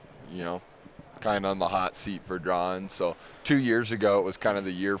on, kind of on the hot seat for drawing. So 2 years ago it was kind of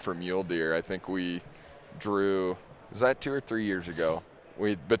the year for mule deer. I think we drew, was that 2 or 3 years ago?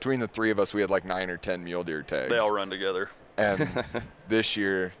 Between the three of us we had like 9 or 10 mule deer tags. They all run together. And this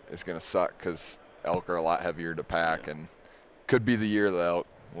year is going to suck because elk are a lot heavier to pack, and could be the year of the elk.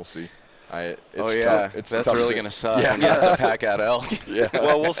 We'll see. It's tough. That's really going to suck when you have to pack out elk. Yeah.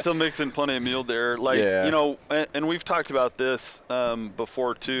 Well, we'll still mix in plenty of mule deer. And we've talked about this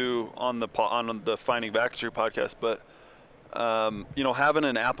before too on the Finding Backcountry podcast, but having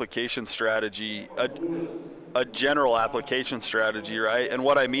an application strategy, a general application strategy, right? And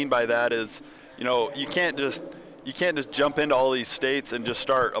what I mean by that is, you can't just jump into all these states and just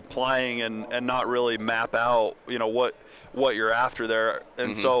start applying and not really map out, what you're after there.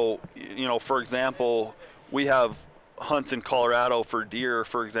 And so, for example, we have hunts in Colorado for deer,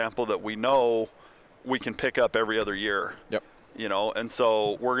 for example, that we know we can pick up every other year. Yep. And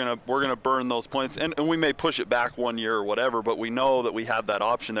so we're gonna burn those points, and we may push it back 1 year or whatever, but we know that we have that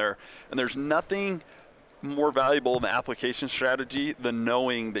option there. And there's nothing more valuable in the application strategy than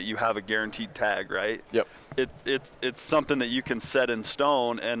knowing that you have a guaranteed tag, right? Yep. It's something that you can set in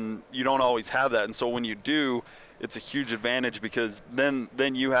stone, and you don't always have that. And so when you do, it's a huge advantage because then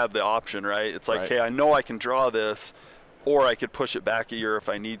you have the option, right? It's like, okay, I know I can draw this, or I could push it back a year if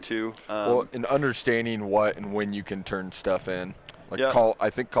I need to. And understanding what and when you can turn stuff in. I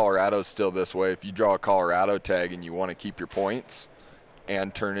think Colorado's still this way. If you draw a Colorado tag and you want to keep your points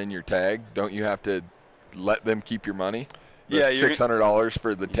and turn in your tag, don't you have to let them keep your money? $600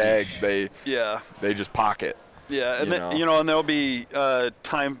 for the tag. They just pocket. Yeah, and and there'll be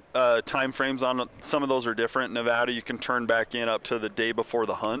time frames on some of those are different. Nevada, you can turn back in up to the day before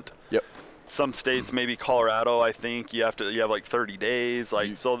the hunt. Yep. Some states, maybe Colorado, I think you have like 30 days.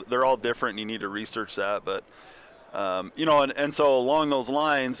 So they're all different. And you need to research that, but and so along those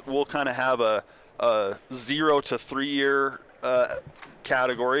lines, we'll kind of have a 0 to 3 year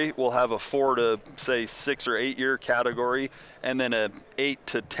category. We'll have a 4 to say 6 or 8 year category, and then a 8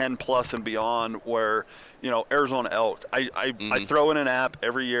 to 10 plus and beyond where, Arizona elk. I throw in an app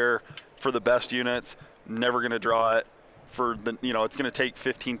every year for the best units, never going to draw it for the, it's going to take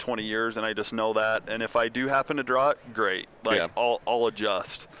 15, 20 years, and I just know that. And if I do happen to draw it, great. I'll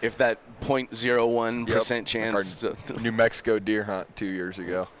adjust. If that 0.01% chance. Like our New Mexico deer hunt 2 years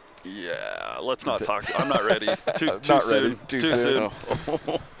ago. Yeah, let's not talk. I'm not ready. Too soon. Too soon.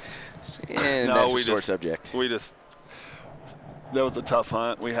 And that's a sore subject. That was a tough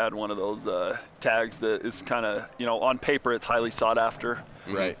hunt. We had one of those tags that is kind of, on paper it's highly sought after.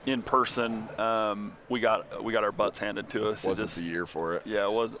 Right. In person, we got our butts handed to us. Wasn't the year for it. Yeah,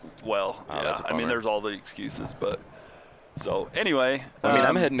 it was. Well, Oh, that's a bummer. there's all the excuses, but so anyway.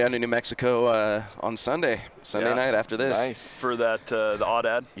 I'm heading down to New Mexico on Sunday night after this. Nice. For that the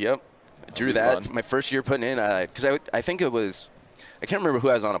Aoudad. Yep. Drew be that fun. my first year putting in because I think it was, I can't remember who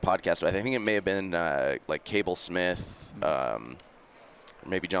I was on a podcast with. I think it may have been like Cable Smith,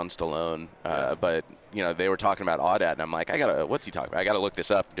 maybe John Stallone, but they were talking about Aoudad, and I'm like, what's he talking about? I gotta look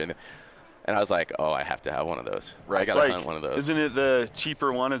this up. And I was like, oh, I have to have one of those. Right. I gotta hunt one of those. Isn't it the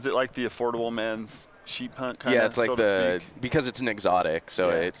cheaper one? Is it like the affordable men's sheep hunt kind of? Yeah, it's like so to speak? because it's an exotic, so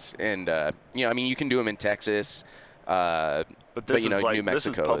Yeah. it's you can do them in Texas. But this is like New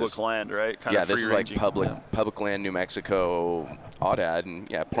Mexico this is public land, right? Kind yeah, of this is like free-ranging. public land, New Mexico, Aoudad,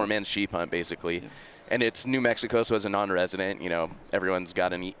 and poor man's sheep hunt basically. Yeah. And it's New Mexico, so as a non-resident, everyone's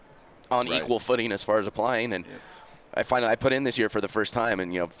got on Right. equal footing as far as applying. And I put in this year for the first time,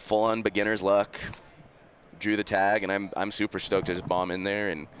 and full on beginner's luck. Drew the tag, and I'm super stoked to just bomb in there.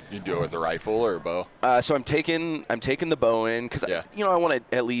 And You do it with a rifle or a bow? so I'm taking the bow in because I want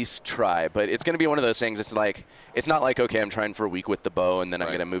to at least try, but it's going to be one of those things. It's not like, okay, I'm trying for a week with the bow and then I'm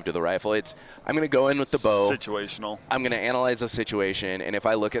Right. going to move to the rifle. I'm going to go in with the bow. Situational. I'm going to analyze the situation, and if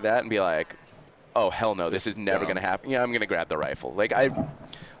I look at that and be like, oh hell no, this is never dumb. going to happen. Yeah, I'm going to grab the rifle. Like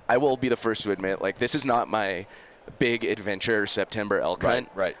I will be the first to admit, like, this is not my big adventure September elk hunt,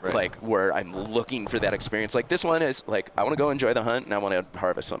 right. like where I'm looking for that experience. Like this one is like, I want to go enjoy the hunt and I want to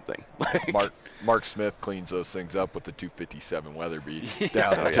harvest something. Mark Smith cleans those things up with the 257 Weatherby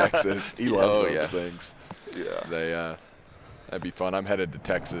down in Texas. He loves those things. Yeah. That'd be fun. I'm headed to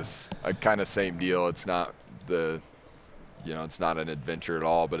Texas. Kind of same deal. It's not it's not an adventure at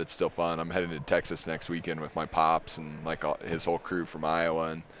all, but it's still fun. I'm headed to Texas next weekend with my pops and like his whole crew from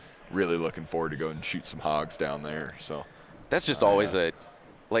Iowa, and really looking forward to going and shoot some hogs down there. So that's just always a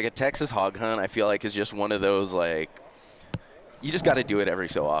Texas hog hunt. I feel like is just one of those, like, you just got to do it every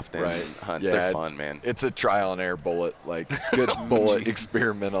so often. Right. Hunts, Yeah, they're fun, man. It's a trial and error bullet. Like, it's good bullet,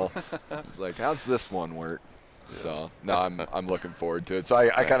 experimental. Like, how's this one work? So no, I'm looking forward to it. So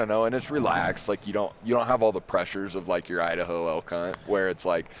I kind of know, and it's relaxed. Like you don't have all the pressures of like your Idaho elk hunt where it's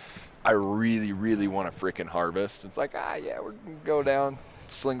like, I really, really want to freaking harvest. It's like, we're gonna go down,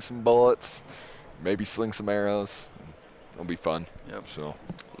 sling some bullets, maybe sling some arrows. It'll be fun. Yep. So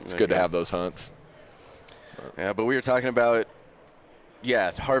it's good to have those hunts. Yeah, but we were talking about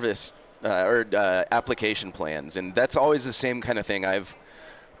harvest or application plans, and that's always the same kind of thing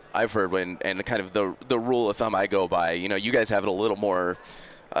I've heard and kind of the rule of thumb I go by. You guys have it a little more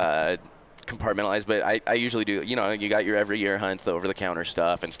compartmentalized, but I usually do. You got your every year hunts, the over-the-counter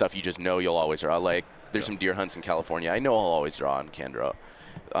stuff, and stuff you just know you'll always draw. Like there's some deer hunts in California I know I'll always draw and can draw.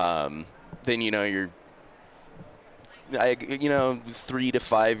 Then you're 3 to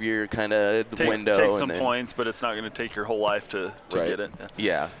 5 year kind of window. Take some points, but it's not going to take your whole life to get it.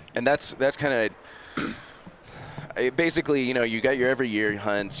 Yeah, and that's kind of basically, you got your every year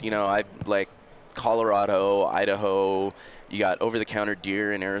hunts. I like Colorado, Idaho. You got over-the-counter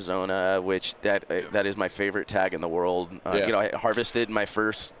deer in Arizona, which that is my favorite tag in the world. I harvested my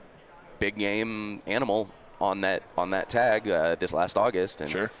first big game animal on that tag this last August. And,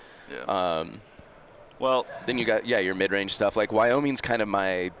 sure. Yeah. Well, then you got your mid-range stuff. Like Wyoming's kind of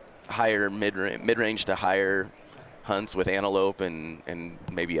my higher mid-range to higher hunts with antelope and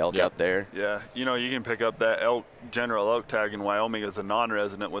maybe elk out there. Yeah, you can pick up that general elk tag in Wyoming as a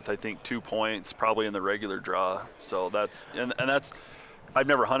non-resident with I think 2 points, probably in the regular draw. So that's and that's I've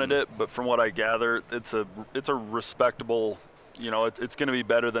never hunted it, but from what I gather, it's a respectable. It's going to be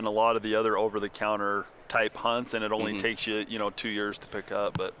better than a lot of the other over-the-counter type hunts, and it only takes you 2 years to pick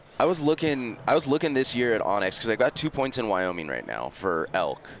up. But I was looking this year at Onyx because I got 2 points in Wyoming right now for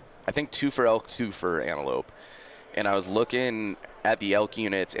elk. I think 2 for elk, 2 for antelope. And I was looking at the elk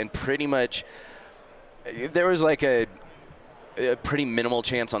units, and pretty much there was like a pretty minimal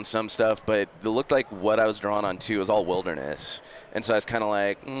chance on some stuff, but it looked like what I was drawn on too was all wilderness. And so I was kind of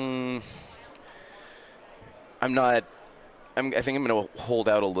like, I think I'm going to hold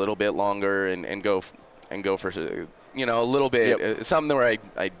out a little bit longer and go for a little bit, something where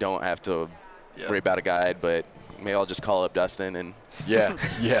I don't have to worry about a guide, but maybe I'll just call up Dustin and yeah.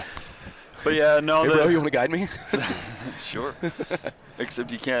 But yeah, no. Hey bro, you want to guide me? Sure.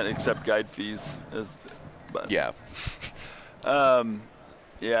 Except you can't accept guide fees yeah.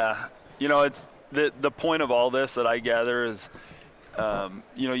 Yeah. It's the point of all this that I gather is,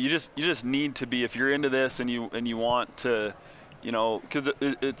 you just need to be, if you're into this and you want to, because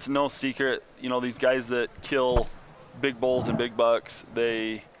it's no secret, these guys that kill big bulls and big bucks,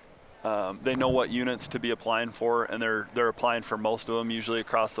 they know what units to be applying for, and they're applying for most of them, usually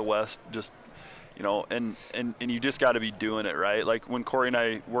across the West. Just and you just got to be doing it right. Like when Corey and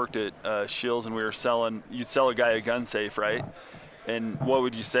I worked at Shields and we were selling, you'd sell a guy a gun safe, right? And what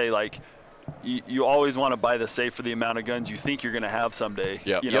would you say? Like you always want to buy the safe for the amount of guns you think you're going to have someday.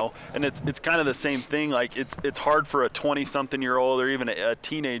 Yep. You know, and it's kind of the same thing. Like it's hard for a 20-something-year-old or even a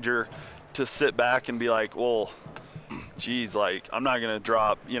teenager to sit back and be like, well, geez, like I'm not going to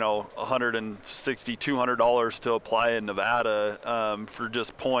drop, $160, $200 to apply in Nevada for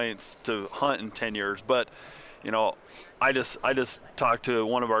just points to hunt in 10 years. But, I just talked to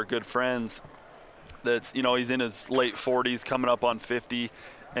one of our good friends that's, he's in his late 40s, coming up on 50,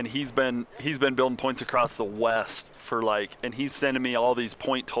 and he's been building points across the West and he's sending me all these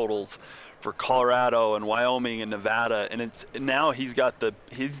point totals for Colorado and Wyoming and Nevada, and now he can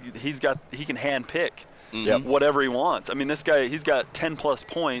hand pick whatever he wants. I mean, this guy, he's got 10 plus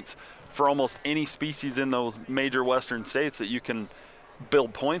points for almost any species in those major Western states that you can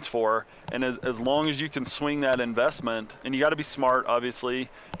build points for. And as long as you can swing that investment, and you got to be smart, obviously,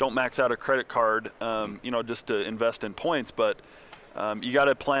 don't max out a credit card, just to invest in points, but you got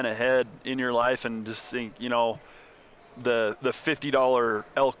to plan ahead in your life and just think, the $50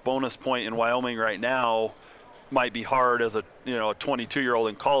 elk bonus point in Wyoming right now might be hard as a 22-year-old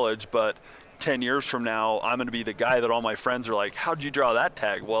in college, but 10 years from now, I'm going to be the guy that all my friends are like, how'd you draw that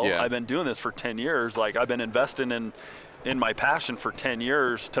tag? Well, I've been doing this for 10 years. Like I've been investing in my passion for 10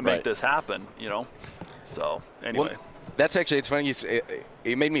 years to make this happen, So anyway. Well, that's actually, it's funny.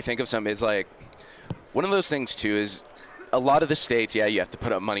 It made me think of something. It's like one of those things too is a lot of the states, you have to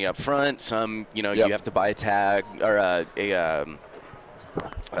put up money up front. Some, you have to buy a tag or a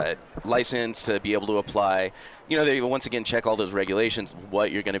license to be able to apply. They once again check all those regulations,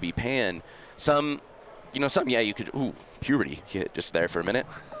 what you're going to be paying. Some, you could, puberty hit just there for a minute.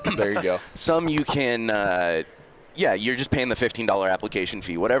 There you go. Some you can, you're just paying the $15 application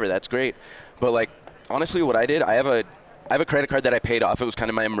fee, whatever. That's great. But like, honestly, what I did, I have a credit card that I paid off. It was kind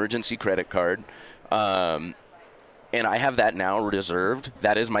of my emergency credit card. And I have that now reserved.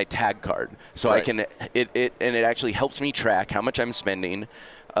 That is my tag card. So I can, it actually helps me track how much I'm spending.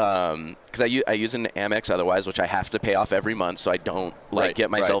 Because I use an Amex otherwise, which I have to pay off every month, so I don't get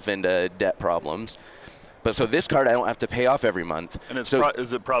myself into debt problems. But so this card I don't have to pay off every month. And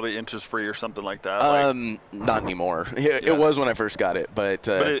is it probably interest free or something like that? Not anymore. It was when I first got it, but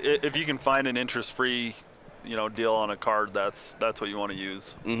if you can find an interest free, deal on a card, that's what you want to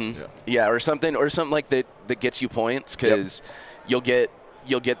use. Mm-hmm. Yeah, or something like that gets you points, because you'll get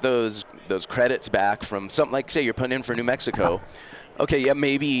those credits back from something like, say you're putting in for New Mexico. Okay,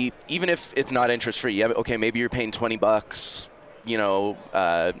 maybe even if it's not interest free, maybe you're paying $20,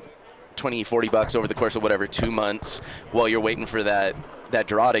 $20-$40 over the course of whatever 2 months while you're waiting for that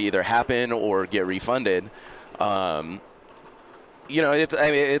draw to either happen or get refunded.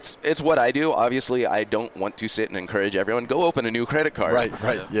 It's what I do. Obviously, I don't want to sit and encourage everyone go open a new credit card. Right.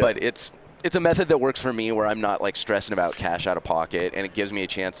 Yeah. But it's a method that works for me, where I'm not like stressing about cash out of pocket, and it gives me a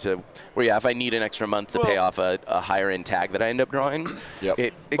chance to if I need an extra month to pay off a higher end tag that I end up drawing,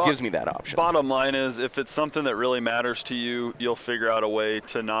 it gives me that option. Bottom line is, if it's something that really matters to you, you'll figure out a way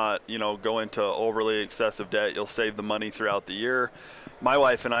to not go into overly excessive debt. You'll save the money throughout the year. My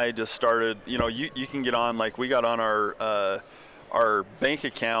wife and I just started. You can get on, like we got on our bank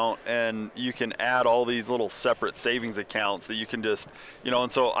account, and you can add all these little separate savings accounts that you can just,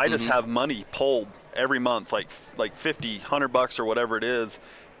 and so I just have money pulled every month, like $50, $100 or whatever it is,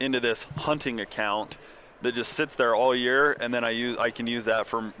 into this hunting account that just sits there all year, and then I can use that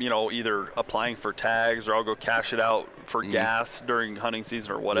for, either applying for tags, or I'll go cash it out for gas during hunting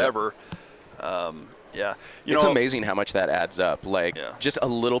season or whatever. It's amazing how much that adds up. Like just a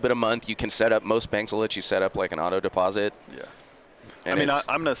little bit a month, you can set up, most banks will let you set up like an auto deposit. Yeah. And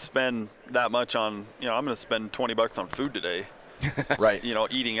I'm going to spend that much on, I'm going to spend $20 on food today. Right.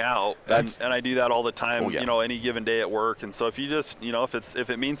 Eating out. And I do that all the time, any given day at work. And so if you just, if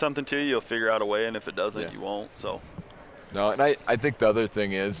it means something to you, you'll figure out a way. And if it doesn't, you won't. So. No, and I think the other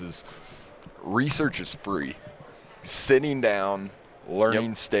thing is research is free. Sitting down,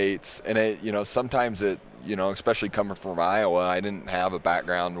 learning states. And sometimes especially coming from Iowa, I didn't have a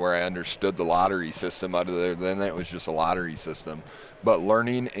background where I understood the lottery system other than it was just a lottery system. But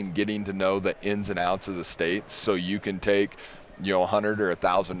learning and getting to know the ins and outs of the states, so you can take, $100 or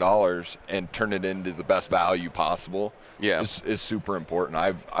 $1,000 and turn it into the best value possible is super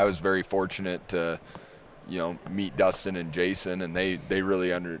important. I was very fortunate to, meet Dustin and Jason, and they really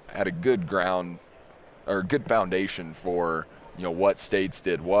had a good ground or good foundation for what states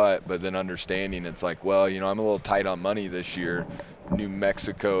did what, but then understanding it's like, well, I'm a little tight on money this year. New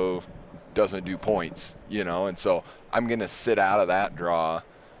Mexico doesn't do points, and so I'm going to sit out of that draw.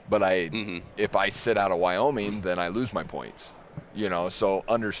 But if I sit out of Wyoming, then I lose my points, so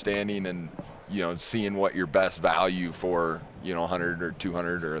understanding and, seeing what your best value for, $100 or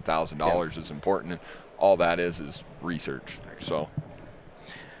 $200 or $1,000 is important. And all that is research. So. All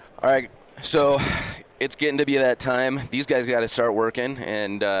right. So it's getting to be that time. These guys got to start working.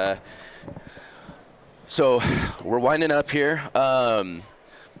 And so we're winding up here.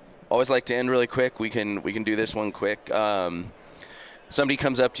 Always like to end really quick. We can do this one quick. Somebody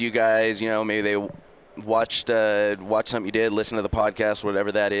comes up to you guys, maybe they watched something you did, listen to the podcast,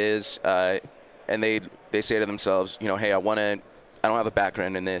 whatever that is, and they say to themselves, hey, I don't have a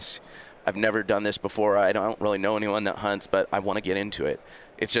background in this. I've never done this before. I don't really know anyone that hunts, but I want to get into it.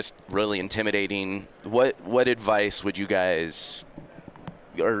 It's just really intimidating. What advice would you guys,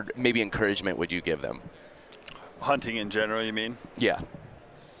 or maybe encouragement, would you give them? Hunting in general, you mean? Yeah.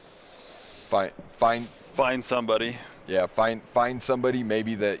 Find somebody. Yeah, find somebody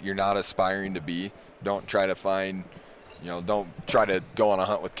maybe that you're not aspiring to be. Don't try to find, don't try to go on a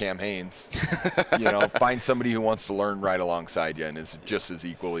hunt with Cam Haynes. Find somebody who wants to learn right alongside you and is just as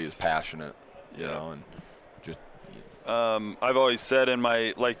equally as passionate, and just. I've always said in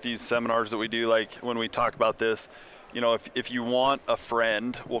my, these seminars that we do, when we talk about this, if you want a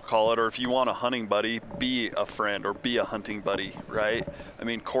friend, we'll call it, or if you want a hunting buddy, be a friend or be a hunting buddy, right? I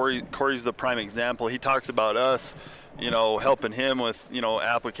mean, Corey's the prime example. He talks about us, helping him with,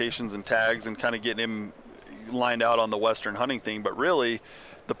 applications and tags and kind of getting him lined out on the Western hunting thing. But really,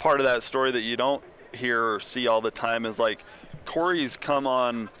 the part of that story that you don't hear or see all the time is Corey's come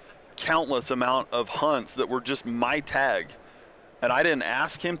on countless amount of hunts that were just my tag. And I didn't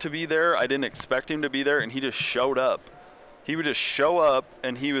ask him to be there. I didn't expect him to be there, and he just showed up. He would just show up,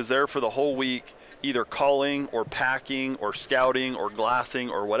 and he was there for the whole week, either calling or packing or scouting or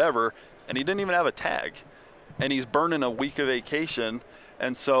glassing or whatever, and he didn't even have a tag. And he's burning a week of vacation.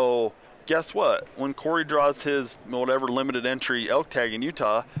 And so guess what? When Corey draws his whatever limited entry elk tag in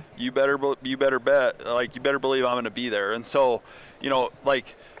Utah, you better bet, you better believe I'm going to be there. And so,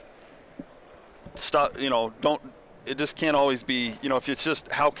 stop, don't. It just can't always be, if it's just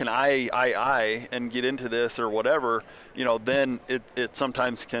how can I and get into this or whatever, then it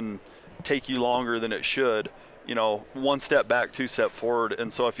sometimes can take you longer than it should. One step back, two step forward.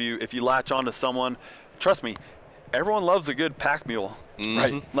 And so if you latch onto someone, trust me, everyone loves a good pack mule.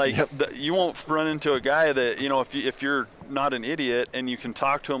 Mm-hmm. Right? You won't run into a guy that, if you're not an idiot and you can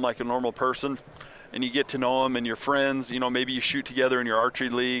talk to him like a normal person, and you get to know them and you're friends, maybe you shoot together in your archery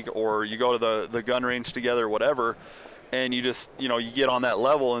league or you go to the gun range together or whatever, and you just, you get on that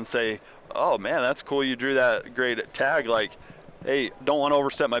level and say, oh man, that's cool, you drew that great tag, hey, don't want to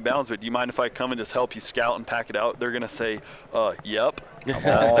overstep my bounds, but do you mind if I come and just help you scout and pack it out? They're going to say, yep,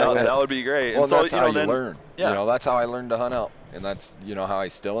 that would be great. Well, and so, that's how you learn. Yeah. That's how I learned to hunt out, and that's, how I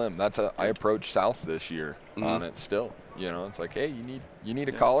still am. I approached South this year on it still. It's like, hey, you need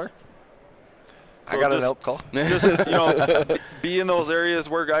a collar? I got an elk call. Just be in those areas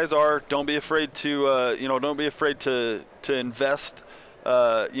where guys are. Don't be afraid to invest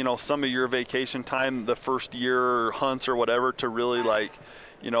some of your vacation time the first year or hunts or whatever to really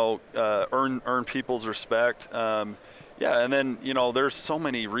earn people's respect. And then there's so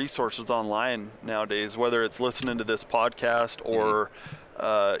many resources online nowadays, whether it's listening to this podcast or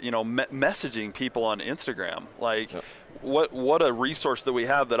messaging people on Instagram. What a resource that we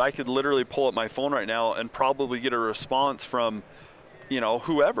have that I could literally pull up my phone right now and probably get a response from,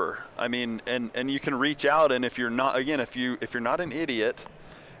 whoever. I mean, and you can reach out, and if you're not, again, if you're not an idiot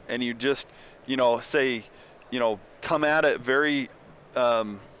and you just, say, come at it very,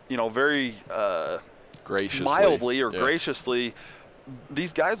 very graciously, mildly or graciously,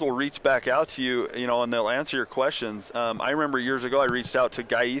 these guys will reach back out to you, and they'll answer your questions. I remember years ago I reached out to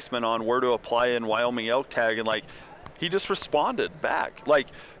Guy Eastman on where to apply in Wyoming elk tag, and he just responded back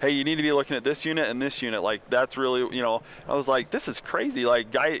hey, you need to be looking at this unit and this unit. That's really, I was like, this is crazy.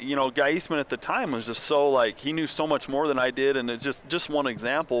 Guy Eastman at the time was just so he knew so much more than I did. And it's just one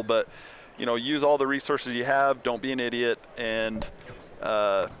example, but use all the resources you have. Don't be an idiot, and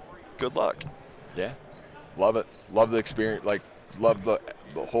good luck. Yeah. Love it. Love the experience. Love the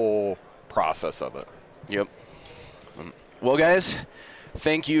whole process of it. Yep. Well, guys,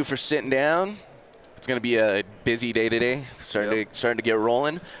 thank you for sitting down. It's going to be a busy day today, starting to get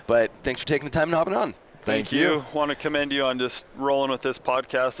rolling. But thanks for taking the time and hopping on. Thank you. Want to commend you on just rolling with this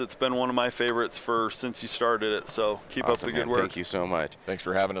podcast. It's been one of my favorites since you started it. So keep up the good work. Thank you so much. Thanks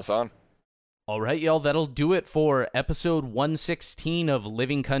for having us on. All right, y'all, that'll do it for episode 116 of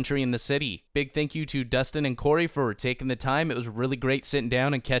Living Country in the City. Big thank you to Dustin and Corey for taking the time. It was really great sitting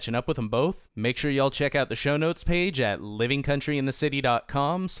down and catching up with them both. Make sure y'all check out the show notes page at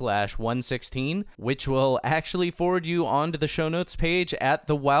livingcountryinthecity.com/116, which will actually forward you onto the show notes page at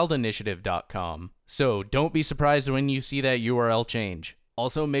thewildinitiative.com. So don't be surprised when you see that URL change.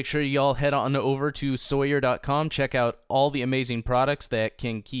 Also, make sure y'all head on over to Sawyer.com, check out all the amazing products that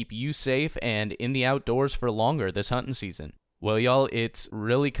can keep you safe and in the outdoors for longer this hunting season. Well, y'all, it's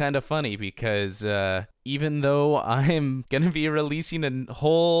really kind of funny because even though I'm going to be releasing a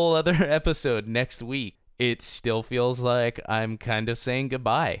whole other episode next week, it still feels like I'm kind of saying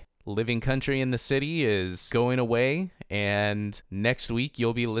goodbye. Living Country in the City is going away, and next week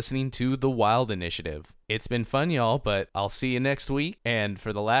you'll be listening to The Wild Initiative. It's been fun, y'all, but I'll see you next week, and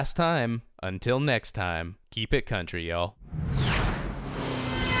for the last time, until next time, keep it country, y'all.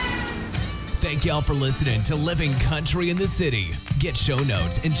 Thank y'all for listening to Living Country in the City. Get show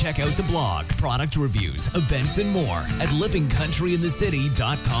notes and check out the blog, product reviews, events, and more at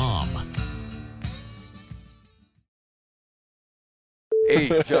livingcountryinthecity.com.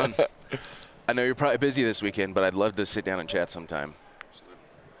 Hey, John. I know you're probably busy this weekend, but I'd love to sit down and chat sometime.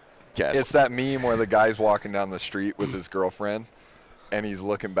 It's that meme where the guy's walking down the street with his girlfriend, and he's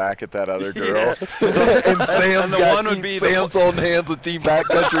looking back at that other girl. And Sam's Sam's holding hands with Team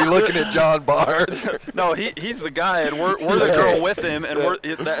Backcountry looking at John Bard. No, he's the guy, and we're the girl with him, and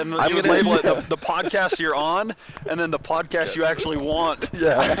you would label it the podcast you're on, and then the podcast you actually want.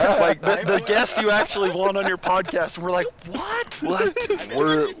 Yeah. Like the guest you actually want on your podcast, and we're like, what?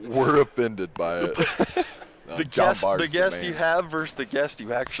 We're offended by it. The guest you have versus the guest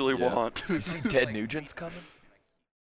you actually want. Ted Nugent's coming?